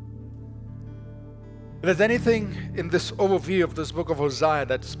 If there's anything in this overview of this book of Hosea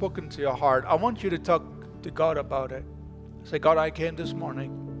that's spoken to your heart, I want you to talk to God about it. Say, God, I came this morning,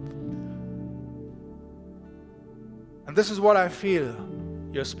 and this is what I feel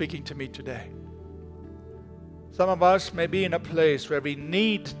you're speaking to me today. Some of us may be in a place where we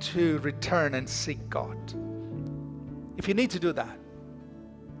need to return and seek God. If you need to do that,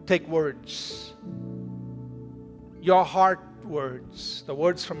 take words, your heart words, the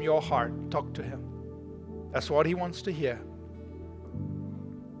words from your heart, talk to him. That's what he wants to hear.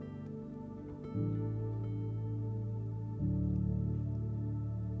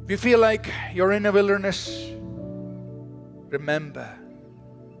 If you feel like you're in a wilderness, remember,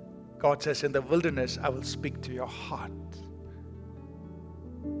 God says, in the wilderness, I will speak to your heart.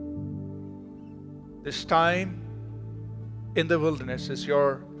 This time in the wilderness is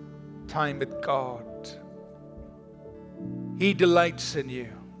your time with God. He delights in you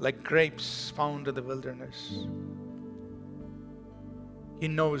like grapes found in the wilderness. He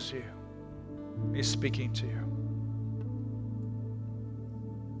knows you. He's speaking to you.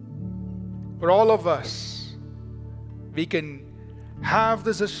 For all of us, we can have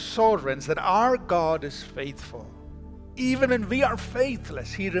this assurance that our God is faithful. Even when we are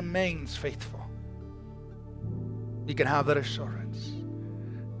faithless, He remains faithful. We can have that assurance.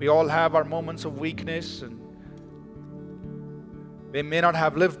 We all have our moments of weakness, and we may not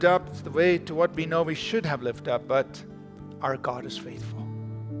have lived up the way to what we know we should have lived up, but our God is faithful.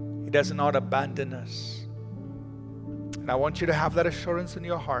 He does not abandon us. And I want you to have that assurance in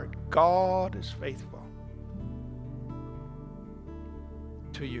your heart. God is faithful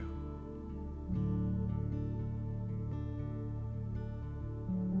to you.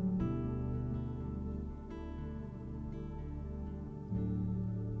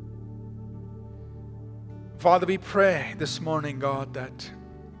 Father, we pray this morning, God, that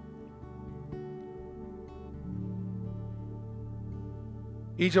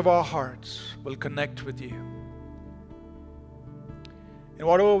each of our hearts will connect with you. In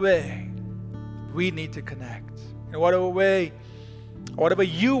whatever way we need to connect, in whatever way, whatever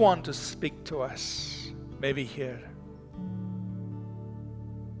you want to speak to us, may we hear.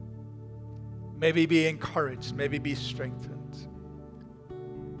 May we be encouraged, may we be strengthened.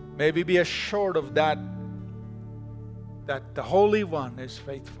 May we be assured of that the Holy One is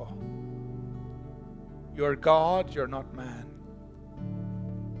faithful. You're God, you're not man.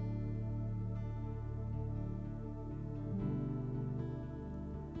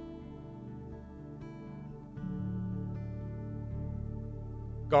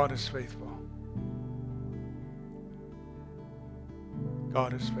 God is faithful.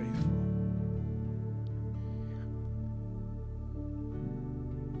 God is faithful.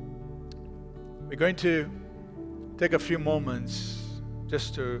 We're going to take a few moments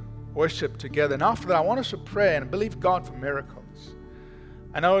just to worship together. And after that, I want us to pray and believe God for miracles.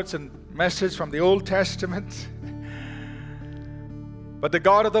 I know it's a message from the Old Testament, but the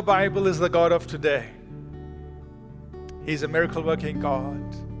God of the Bible is the God of today. He's a miracle-working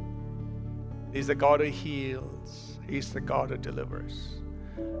God. He's the God who heals. He's the God who delivers.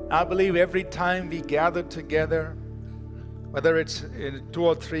 I believe every time we gather together, whether it's in 2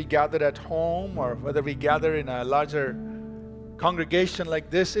 or 3 gathered at home, or whether we gather in a larger congregation like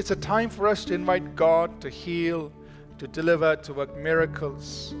this, it's a time for us to invite God to heal, to deliver, to work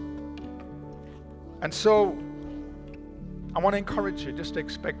miracles. And so, I want to encourage you just to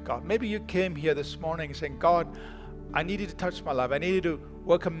expect God. Maybe you came here this morning saying, God, I need you to touch my life. I need you to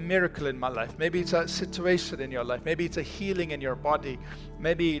work a miracle in my life. Maybe it's a situation in your life. Maybe it's a healing in your body.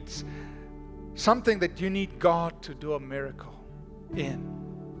 Maybe it's something that you need God to do a miracle in.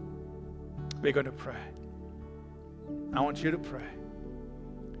 We're going to pray. I want you to pray.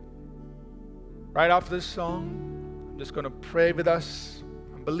 Right after this song, I'm just going to pray with us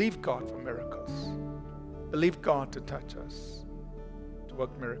and believe God for miracles. Believe God to touch us, to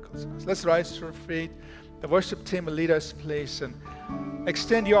work miracles in us. Let's rise to our feet. The worship team will lead us, please, and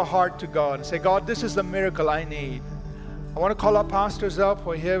extend your heart to God and say, God, this is the miracle I need. I want to call our pastors up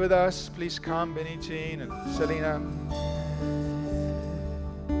who are here with us. Please come, Benny Jean and Selena.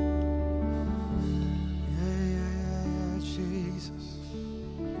 Yeah, Jesus.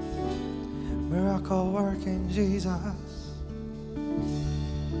 Miracle working Jesus.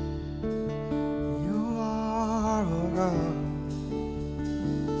 You are a God.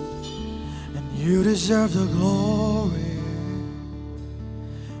 You deserve the glory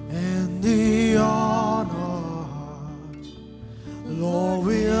and the honor. Lord,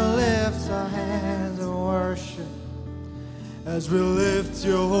 we lift our hands and worship as we lift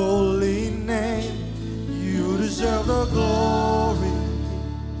your holy name. You deserve the glory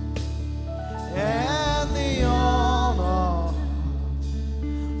and the honor.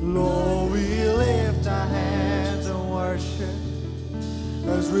 Lord, we lift our hands and worship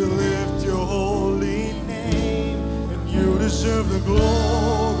as we lift your holy name. And you deserve the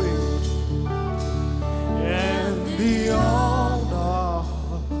glory and the honor.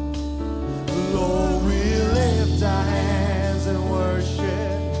 Lord, we lift our hands and worship.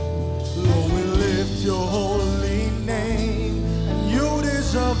 Lord, we lift your holy name. And you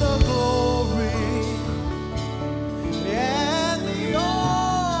deserve the glory and the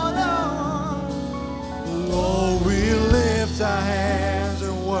honor. Lord, we lift our hands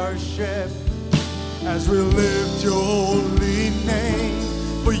and worship as we lift your holy name.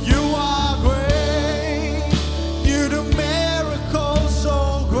 For you are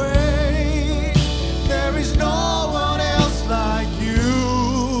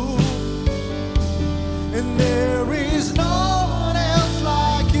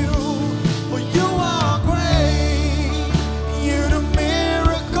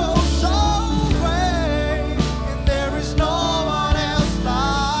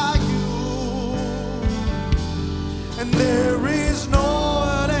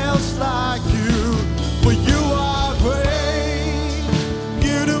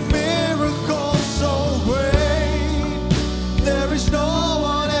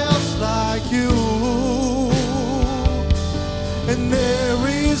There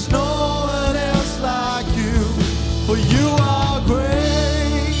is no one else like you, for you are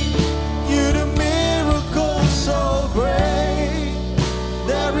great. You do miracles so great.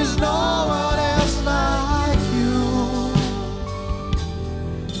 There is no one else like you.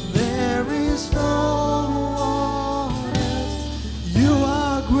 There is no one else. You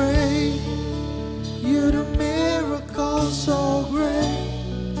are great. You do miracles so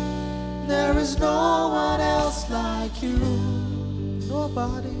great. There is no one else like you.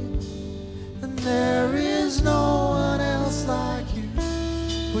 Nobody. And there is no one else like you.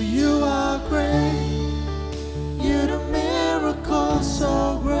 For you are great. You do miracles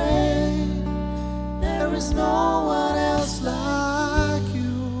so great. There is no one else like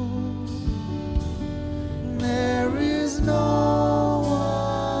you. There is no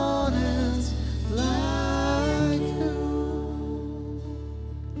one else like you.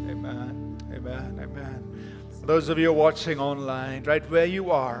 Amen, amen, amen. Those of you watching online, right where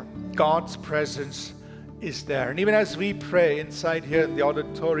you are, God's presence is there. And even as we pray inside here in the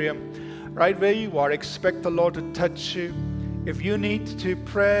auditorium, right where you are, expect the Lord to touch you. If you need to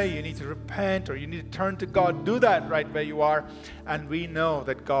pray, you need to repent, or you need to turn to God, do that right where you are. And we know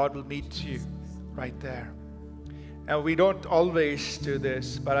that God will meet you right there. And we don't always do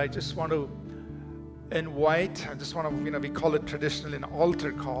this, but I just want to invite, we call it traditionally an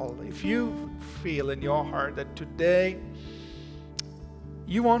altar call. If you feel in your heart that today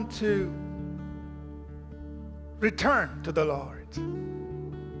you want to return to the Lord.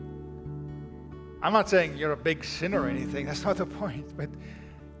 I'm not saying you're a big sinner or anything. That's not the point. But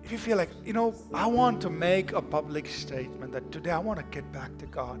if you feel like, I want to make a public statement that today I want to get back to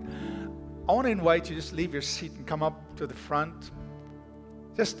God, I want to invite you, just leave your seat and come up to the front.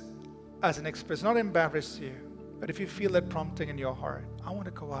 Just as an express, not embarrass you, but if you feel that prompting in your heart, I want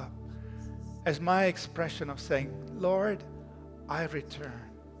to go up as my expression of saying, Lord, I return.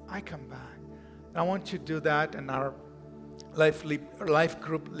 I come back. And I want you to do that, and our life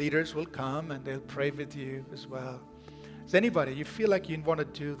group leaders will come and they'll pray with you as well. Is anybody, you feel like you want to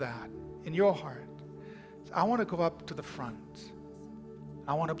do that in your heart? So I want to go up to the front.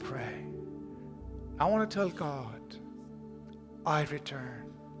 I want to pray. I want to tell God, I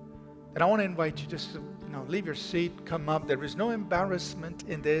return. And I want to invite you just to leave your seat, come up. There is no embarrassment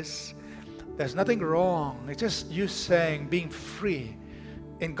in this. There's nothing wrong. It's just you saying, being free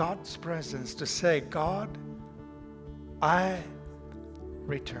in God's presence to say, God, I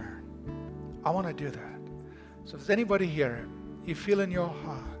return. I want to do that. So if there's anybody here, you feel in your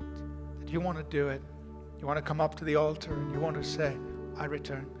heart that you want to do it, you want to come up to the altar and you want to say, I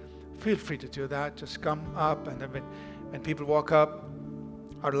return, feel free to do that. Just come up, and then when people walk up,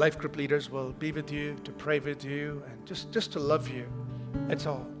 our life group leaders will be with you, to pray with you, and just to love you. That's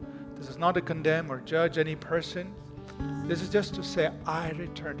all. This is not to condemn or judge any person. This is just to say, I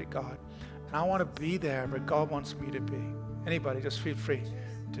return to God. And I want to be there where God wants me to be. Anybody, just feel free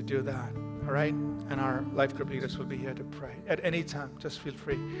to do that. All right? And our life group leaders will be here to pray. At any time, just feel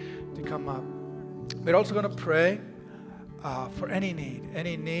free to come up. We're also going to pray for any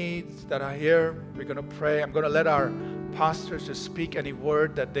needs that are here. We're going to pray. I'm going to let our pastors just speak any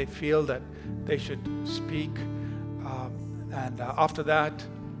word that they feel that they should speak. And after that,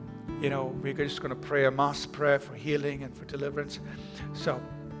 we're just going to pray a mass prayer for healing and for deliverance. So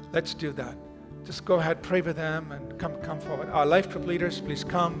let's do that. Just go ahead, pray with them, and come forward. Our life group leaders, please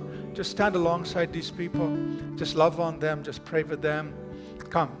come. Just stand alongside these people. Just love on them. Just pray with them.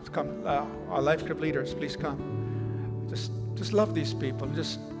 Come. Our life group leaders, please come. Just love these people.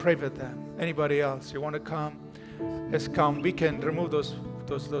 Just pray with them. Anybody else, you want to come? Let's come. We can remove those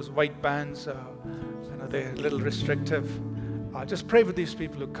white bands. They're a little restrictive. Just pray with these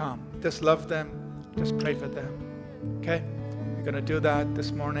people who come. Just love them. Just pray for them. Okay? We're going to do that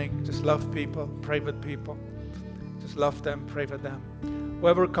this morning. Just love people. Pray with people. Just love them. Pray for them.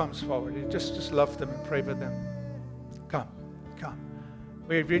 Whoever comes forward, you just love them and pray with them. Come.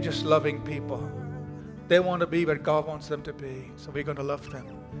 We're just loving people. They want to be where God wants them to be. So we're going to love them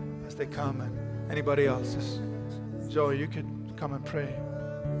as they come. And anybody else? Joe, you could come and pray.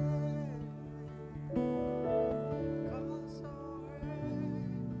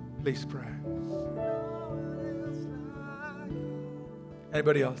 Please pray.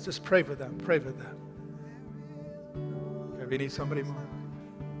 Anybody else? Just pray for them. Pray for them. Okay, we need somebody more.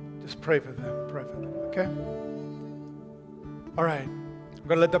 Just pray for them. Pray for them. Okay? All right. I'm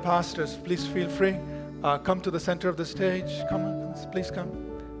going to let the pastors, please feel free. Come to the center of the stage. Come on. Please come.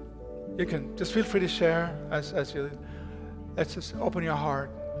 You can just feel free to share as you. Let's just open your heart.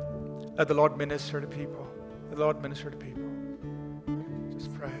 Let the Lord minister to people. Let the Lord minister to people.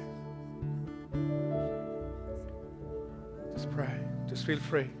 Just pray. Just pray. Just feel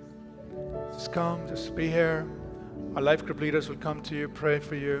free. Just come, just be here. Our life group leaders will come to you, pray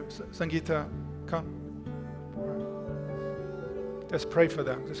for you. Sangeeta, come. Just pray for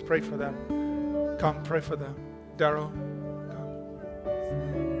them. Just pray for them. Come, pray for them. Daryl, come.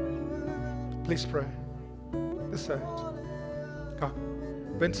 Please pray. This side. Come.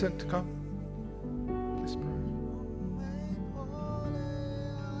 Vincent, come. Please pray.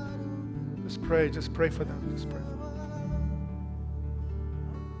 Just pray. Just pray for them. Just pray for them.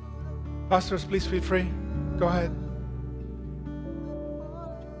 Pastors, please feel free. Go ahead.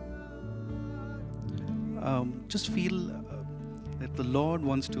 Just feel that the Lord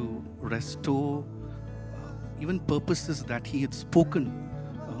wants to restore even purposes that He had spoken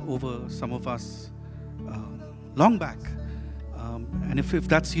over some of us long back. And if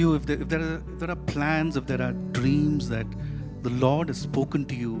that's you, if there are plans, if there are dreams that the Lord has spoken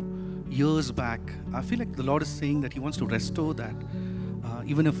to you years back, I feel like the Lord is saying that He wants to restore that,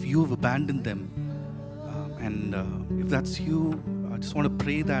 even if you've abandoned them. And if that's you, I just want to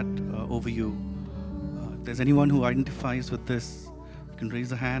pray that over you. If there's anyone who identifies with this, you can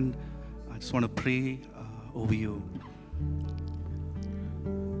raise a hand. I just want to pray over you.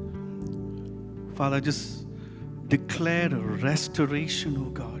 Father, just declare a restoration,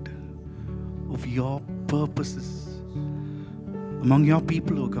 oh God, of your purposes among your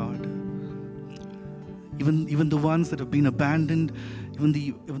people, oh God. Even the ones that have been abandoned, even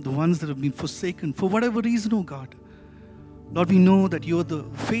the ones that have been forsaken, for whatever reason, oh God. Lord, we know that you're the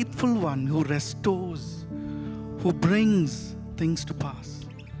faithful one who restores, who brings things to pass,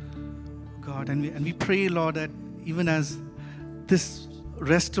 God. And we pray, Lord, that even as this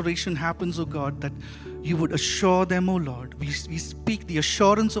restoration happens, oh God, that you would assure them, oh Lord. We speak the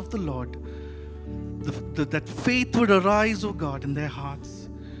assurance of the Lord, that faith would arise, oh God, in their hearts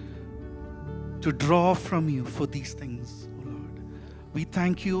to draw from you for these things, oh Lord. We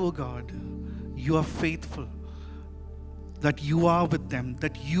thank you, oh God. You are faithful, that you are with them,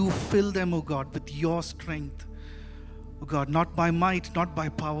 that you fill them, oh God, with your strength, oh God, not by might, not by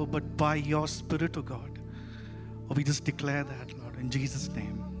power, but by your Spirit, oh God. Oh, we just declare that, Lord, in Jesus'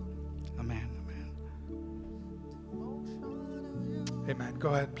 name. Amen. Amen. Go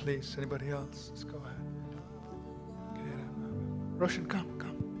ahead, please. Anybody else? Just go ahead. Roshan, come.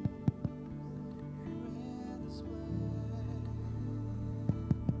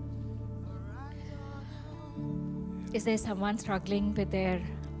 Is there someone struggling with their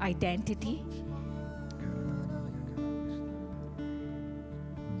identity?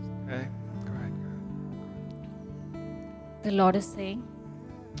 Okay, go ahead. The Lord is saying,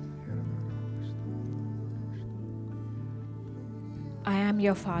 I am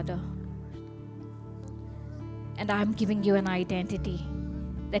your Father, and I am giving you an identity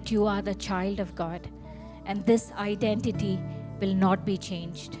that you are the child of God, and this identity will not be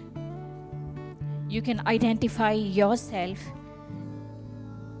changed. You can identify yourself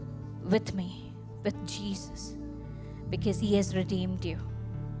with me, with Jesus, because He has redeemed you.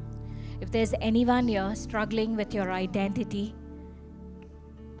 If there's anyone here struggling with your identity,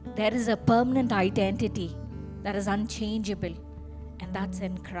 there is a permanent identity that is unchangeable, and that's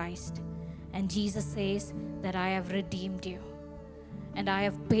in Christ. And Jesus says that I have redeemed you, and I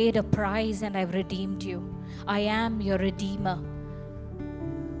have paid a price, and I've redeemed you. I am your Redeemer.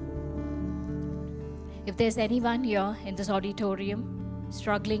 If there's anyone here in this auditorium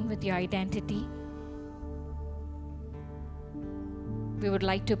struggling with your identity, we would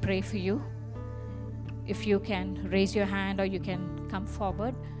like to pray for you. If you can raise your hand or you can come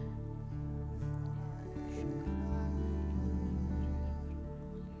forward.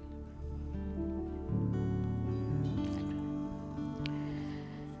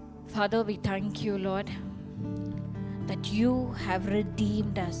 Father, we thank you, Lord, that you have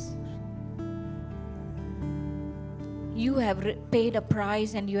redeemed us. You have paid a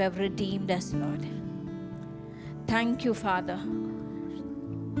price and you have redeemed us, Lord. Thank you, Father,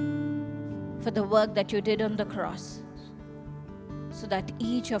 for the work that you did on the cross, so that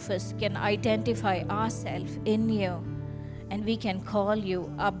each of us can identify ourselves in you and we can call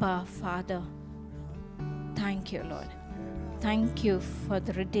you Abba, Father. Thank you, Lord. Thank you for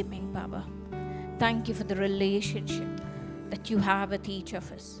the redeeming power. Thank you for the relationship that you have with each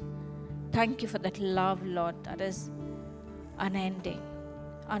of us. Thank you for that love, Lord, that is unending,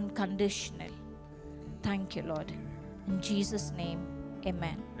 unconditional. Thank you, Lord. In Jesus' name,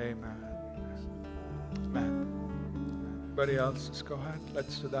 amen. Amen. Amen. Anybody else? Just go ahead.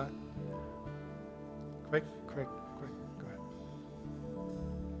 Let's do that. Quick. Go ahead.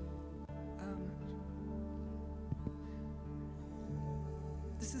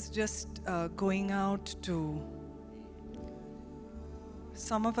 This is just going out to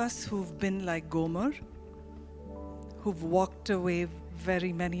some of us who've been like Gomer, who've walked away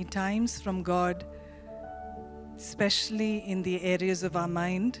very many times from God, especially in the areas of our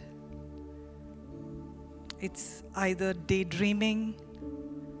mind. It's either daydreaming,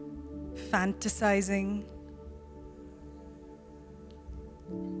 fantasizing,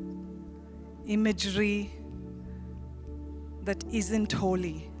 imagery that isn't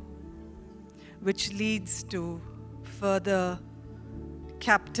holy, which leads to further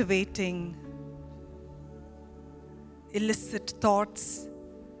captivating illicit thoughts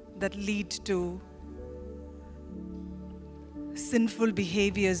that lead to sinful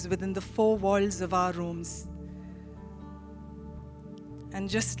behaviors within the four walls of our rooms. And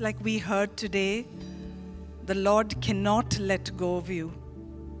just like we heard today, the Lord cannot let go of you.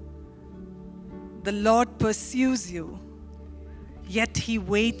 The Lord pursues you, yet He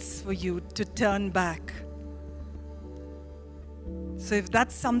waits for you to turn back. So if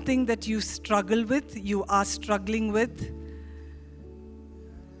that's something that you struggle with, you are struggling with,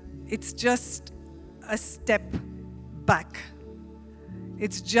 it's just a step back.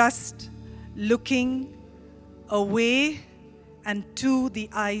 It's just looking away and to the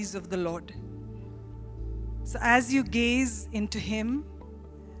eyes of the Lord. So as you gaze into Him,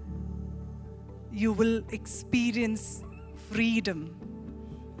 you will experience freedom.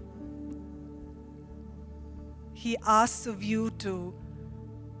 He asks of you to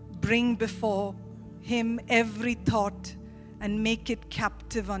bring before Him every thought and make it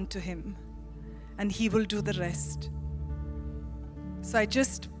captive unto Him, and He will do the rest. So I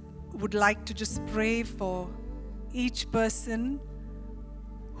just would like to just pray for each person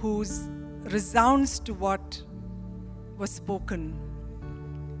who's resounds to what was spoken.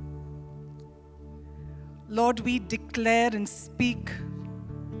 Lord, we declare and speak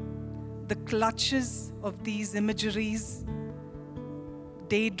the clutches of these imageries,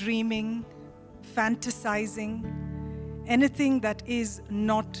 daydreaming, fantasizing, anything that is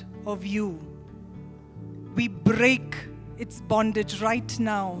not of you. We break its bondage right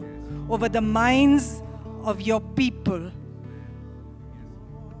now over the minds of your people.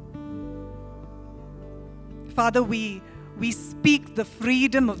 Father, we speak the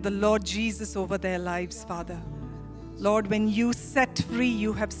freedom of the Lord Jesus over their lives, Father. Lord, when you set free,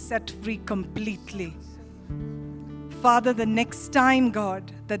 you have set free completely. Father, the next time,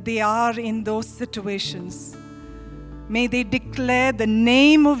 God, that they are in those situations, may they declare the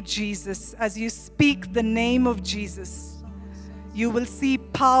name of Jesus. As you speak the name of Jesus, you will see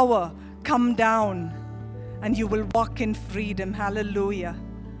power come down and you will walk in freedom. Hallelujah.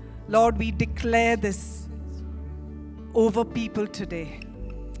 Lord, we declare this over people today.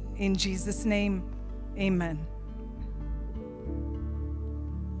 In Jesus' name, amen.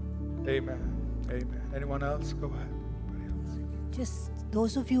 Amen. Amen. Anyone else? Go ahead. Anybody else? Just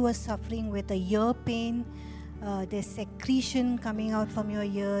those of you who are suffering with a ear pain, there's secretion coming out from your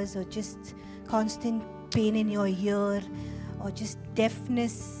ears, or just constant pain in your ear, or just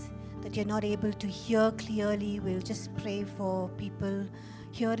deafness that you're not able to hear clearly. We'll just pray for people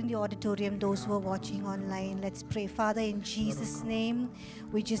here in the auditorium, those who are watching online. Let's pray. Father, in Jesus' name,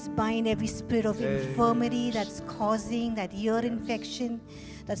 we just bind every spirit of infirmity that's causing that ear infection,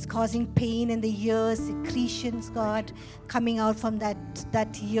 that's causing pain in the ears, secretions, God, coming out from that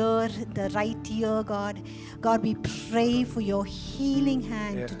ear, the right ear, God. God, we pray for your healing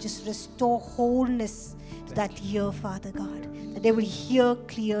hand to just restore wholeness to that ear, Father God, that they will hear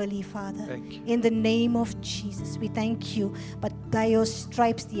clearly, Father. In the name of Jesus, we thank you. But by your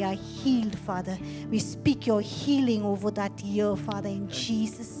stripes they are healed, Father. We speak your healing over that ear, Father, in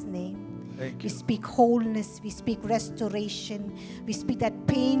Jesus' name. We speak wholeness, we speak restoration, we speak that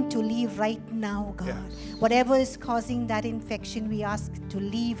pain to leave right now, God. Whatever is causing that infection, we ask to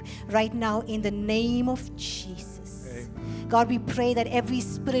leave right now in the name of Jesus. God, we pray that every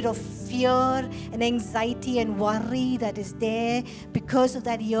spirit of fear and anxiety and worry that is there because of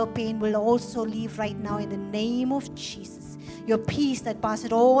that ear pain will also leave right now in the name of Jesus. Your peace that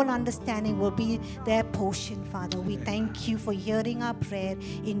passes all understanding will be their portion, Father. We thank you for hearing our prayer.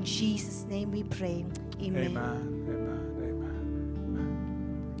 In Jesus' name we pray. Amen.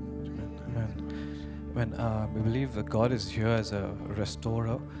 When we believe that God is here as a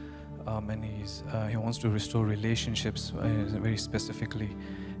restorer, and He wants to restore relationships very specifically.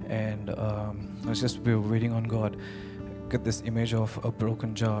 And we were waiting on God. Get this image of a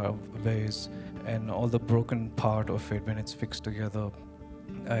broken jar of vase, and all the broken part of it, when it's fixed together,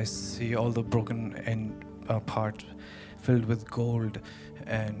 I see all the broken end part filled with gold,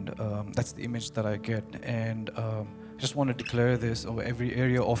 and that's the image that I get. And I just want to declare this over every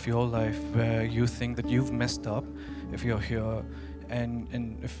area of your life where you think that you've messed up. If you're here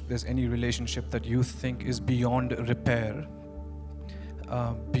And if there's any relationship that you think is beyond repair,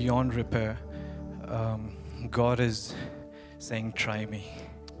 God is saying, try me.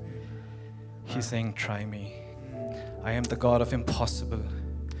 He's saying, try me. I am the God of impossible.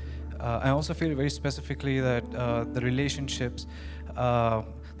 I also feel very specifically that the relationships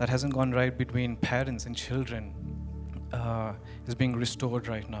that hasn't gone right between parents and children is being restored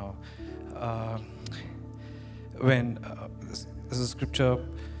right now. When this is a scripture,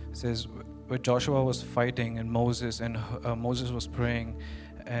 says where Joshua was fighting and Moses was praying,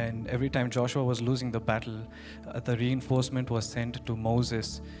 and every time Joshua was losing the battle, the reinforcement was sent to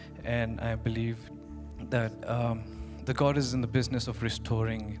Moses. And I believe that the God is in the business of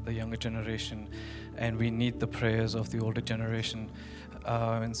restoring the younger generation, and we need the prayers of the older generation.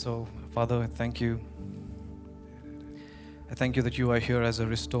 And so, Father, I thank you. I thank you that you are here as a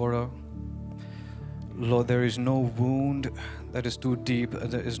restorer. Lord, there is no wound that is too deep.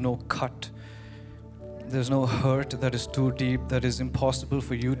 There is no cut. There's no hurt that is too deep, that is impossible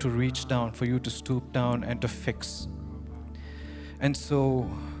for you to reach down, for you to stoop down and to fix. And so,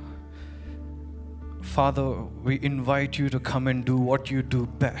 Father, we invite you to come and do what you do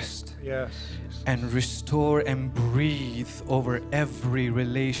best. Yes. And restore and breathe over every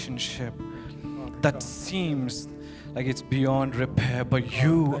relationship that seems like it's beyond repair, but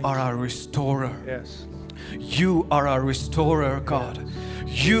you are our restorer. Yes. You are our restorer, God.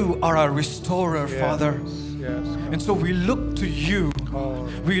 You are our restorer, Father. Yes. And so we look to you.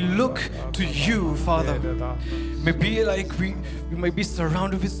 We look to you, Father. Maybe like we may be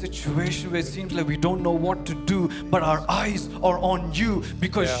surrounded with a situation where it seems like we don't know what to do, but our eyes are on you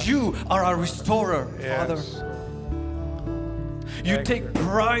because you are our restorer, Father. You take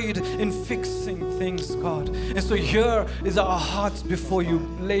pride in fixing things, God. And so here is our hearts before you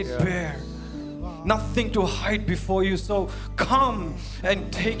laid bare. Nothing to hide before you. So come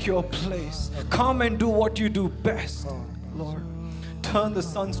and take your place. Come and do what you do best, Lord. Turn the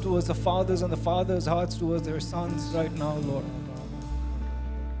sons towards the fathers and the fathers' hearts towards their sons right now, Lord.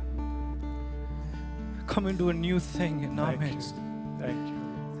 Come and do a new thing in our midst. Thank you.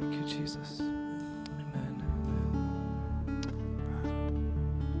 Thank you, Jesus. Amen.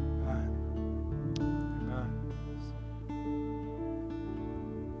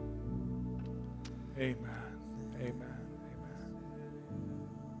 Amen. Amen. Amen.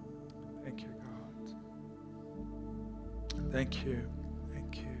 Thank you, God. Thank you.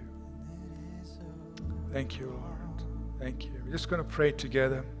 Thank you. Thank you, Lord. Thank you. We're just going to pray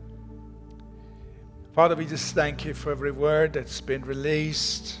together. Father, we just thank you for every word that's been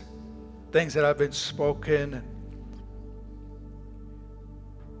released, things that have been spoken. And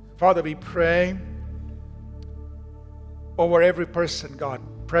Father, we pray over every person, God,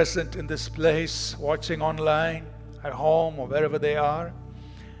 present in this place, watching online, at home, or wherever they are.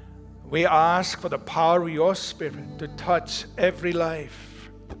 We ask for the power of your Spirit to touch every life.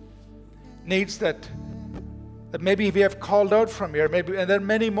 Needs that maybe we have called out from here, maybe, and there are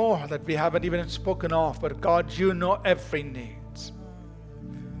many more that we haven't even spoken of, but God, you know every need.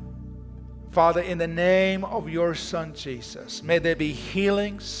 Father, in the name of your Son, Jesus, may there be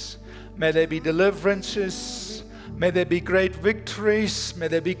healings, may there be deliverances, may there be great victories, may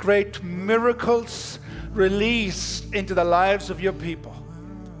there be great miracles released into the lives of your people.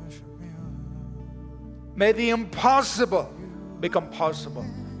 May the impossible become possible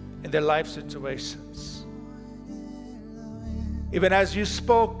in their life situations. Even as you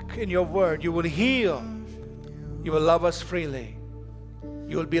spoke in your word, you will heal, you will love us freely.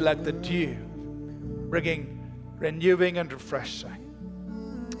 You will be like the dew, bringing renewing and refreshing.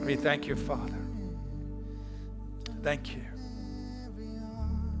 We thank you, Father. Thank you.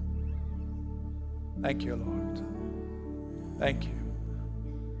 Thank you, Lord. Thank you.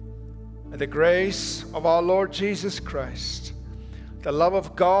 May the grace of our Lord Jesus Christ, the love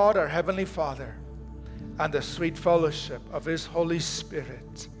of God, our Heavenly Father, and the sweet fellowship of His Holy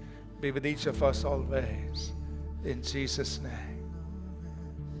Spirit be with each of us always. In Jesus' name.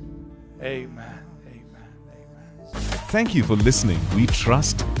 Amen. Thank you for listening. We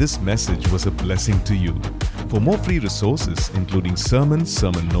trust this message was a blessing to you. For more free resources, including sermons,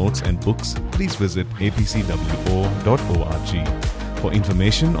 sermon notes, and books, please visit apcwo.org. For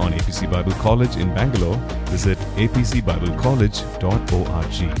information on APC Bible College in Bangalore, visit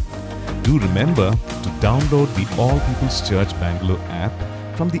apcbiblecollege.org. Do remember to download the All People's Church Bangalore app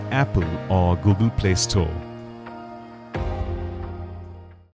from the Apple or Google Play Store.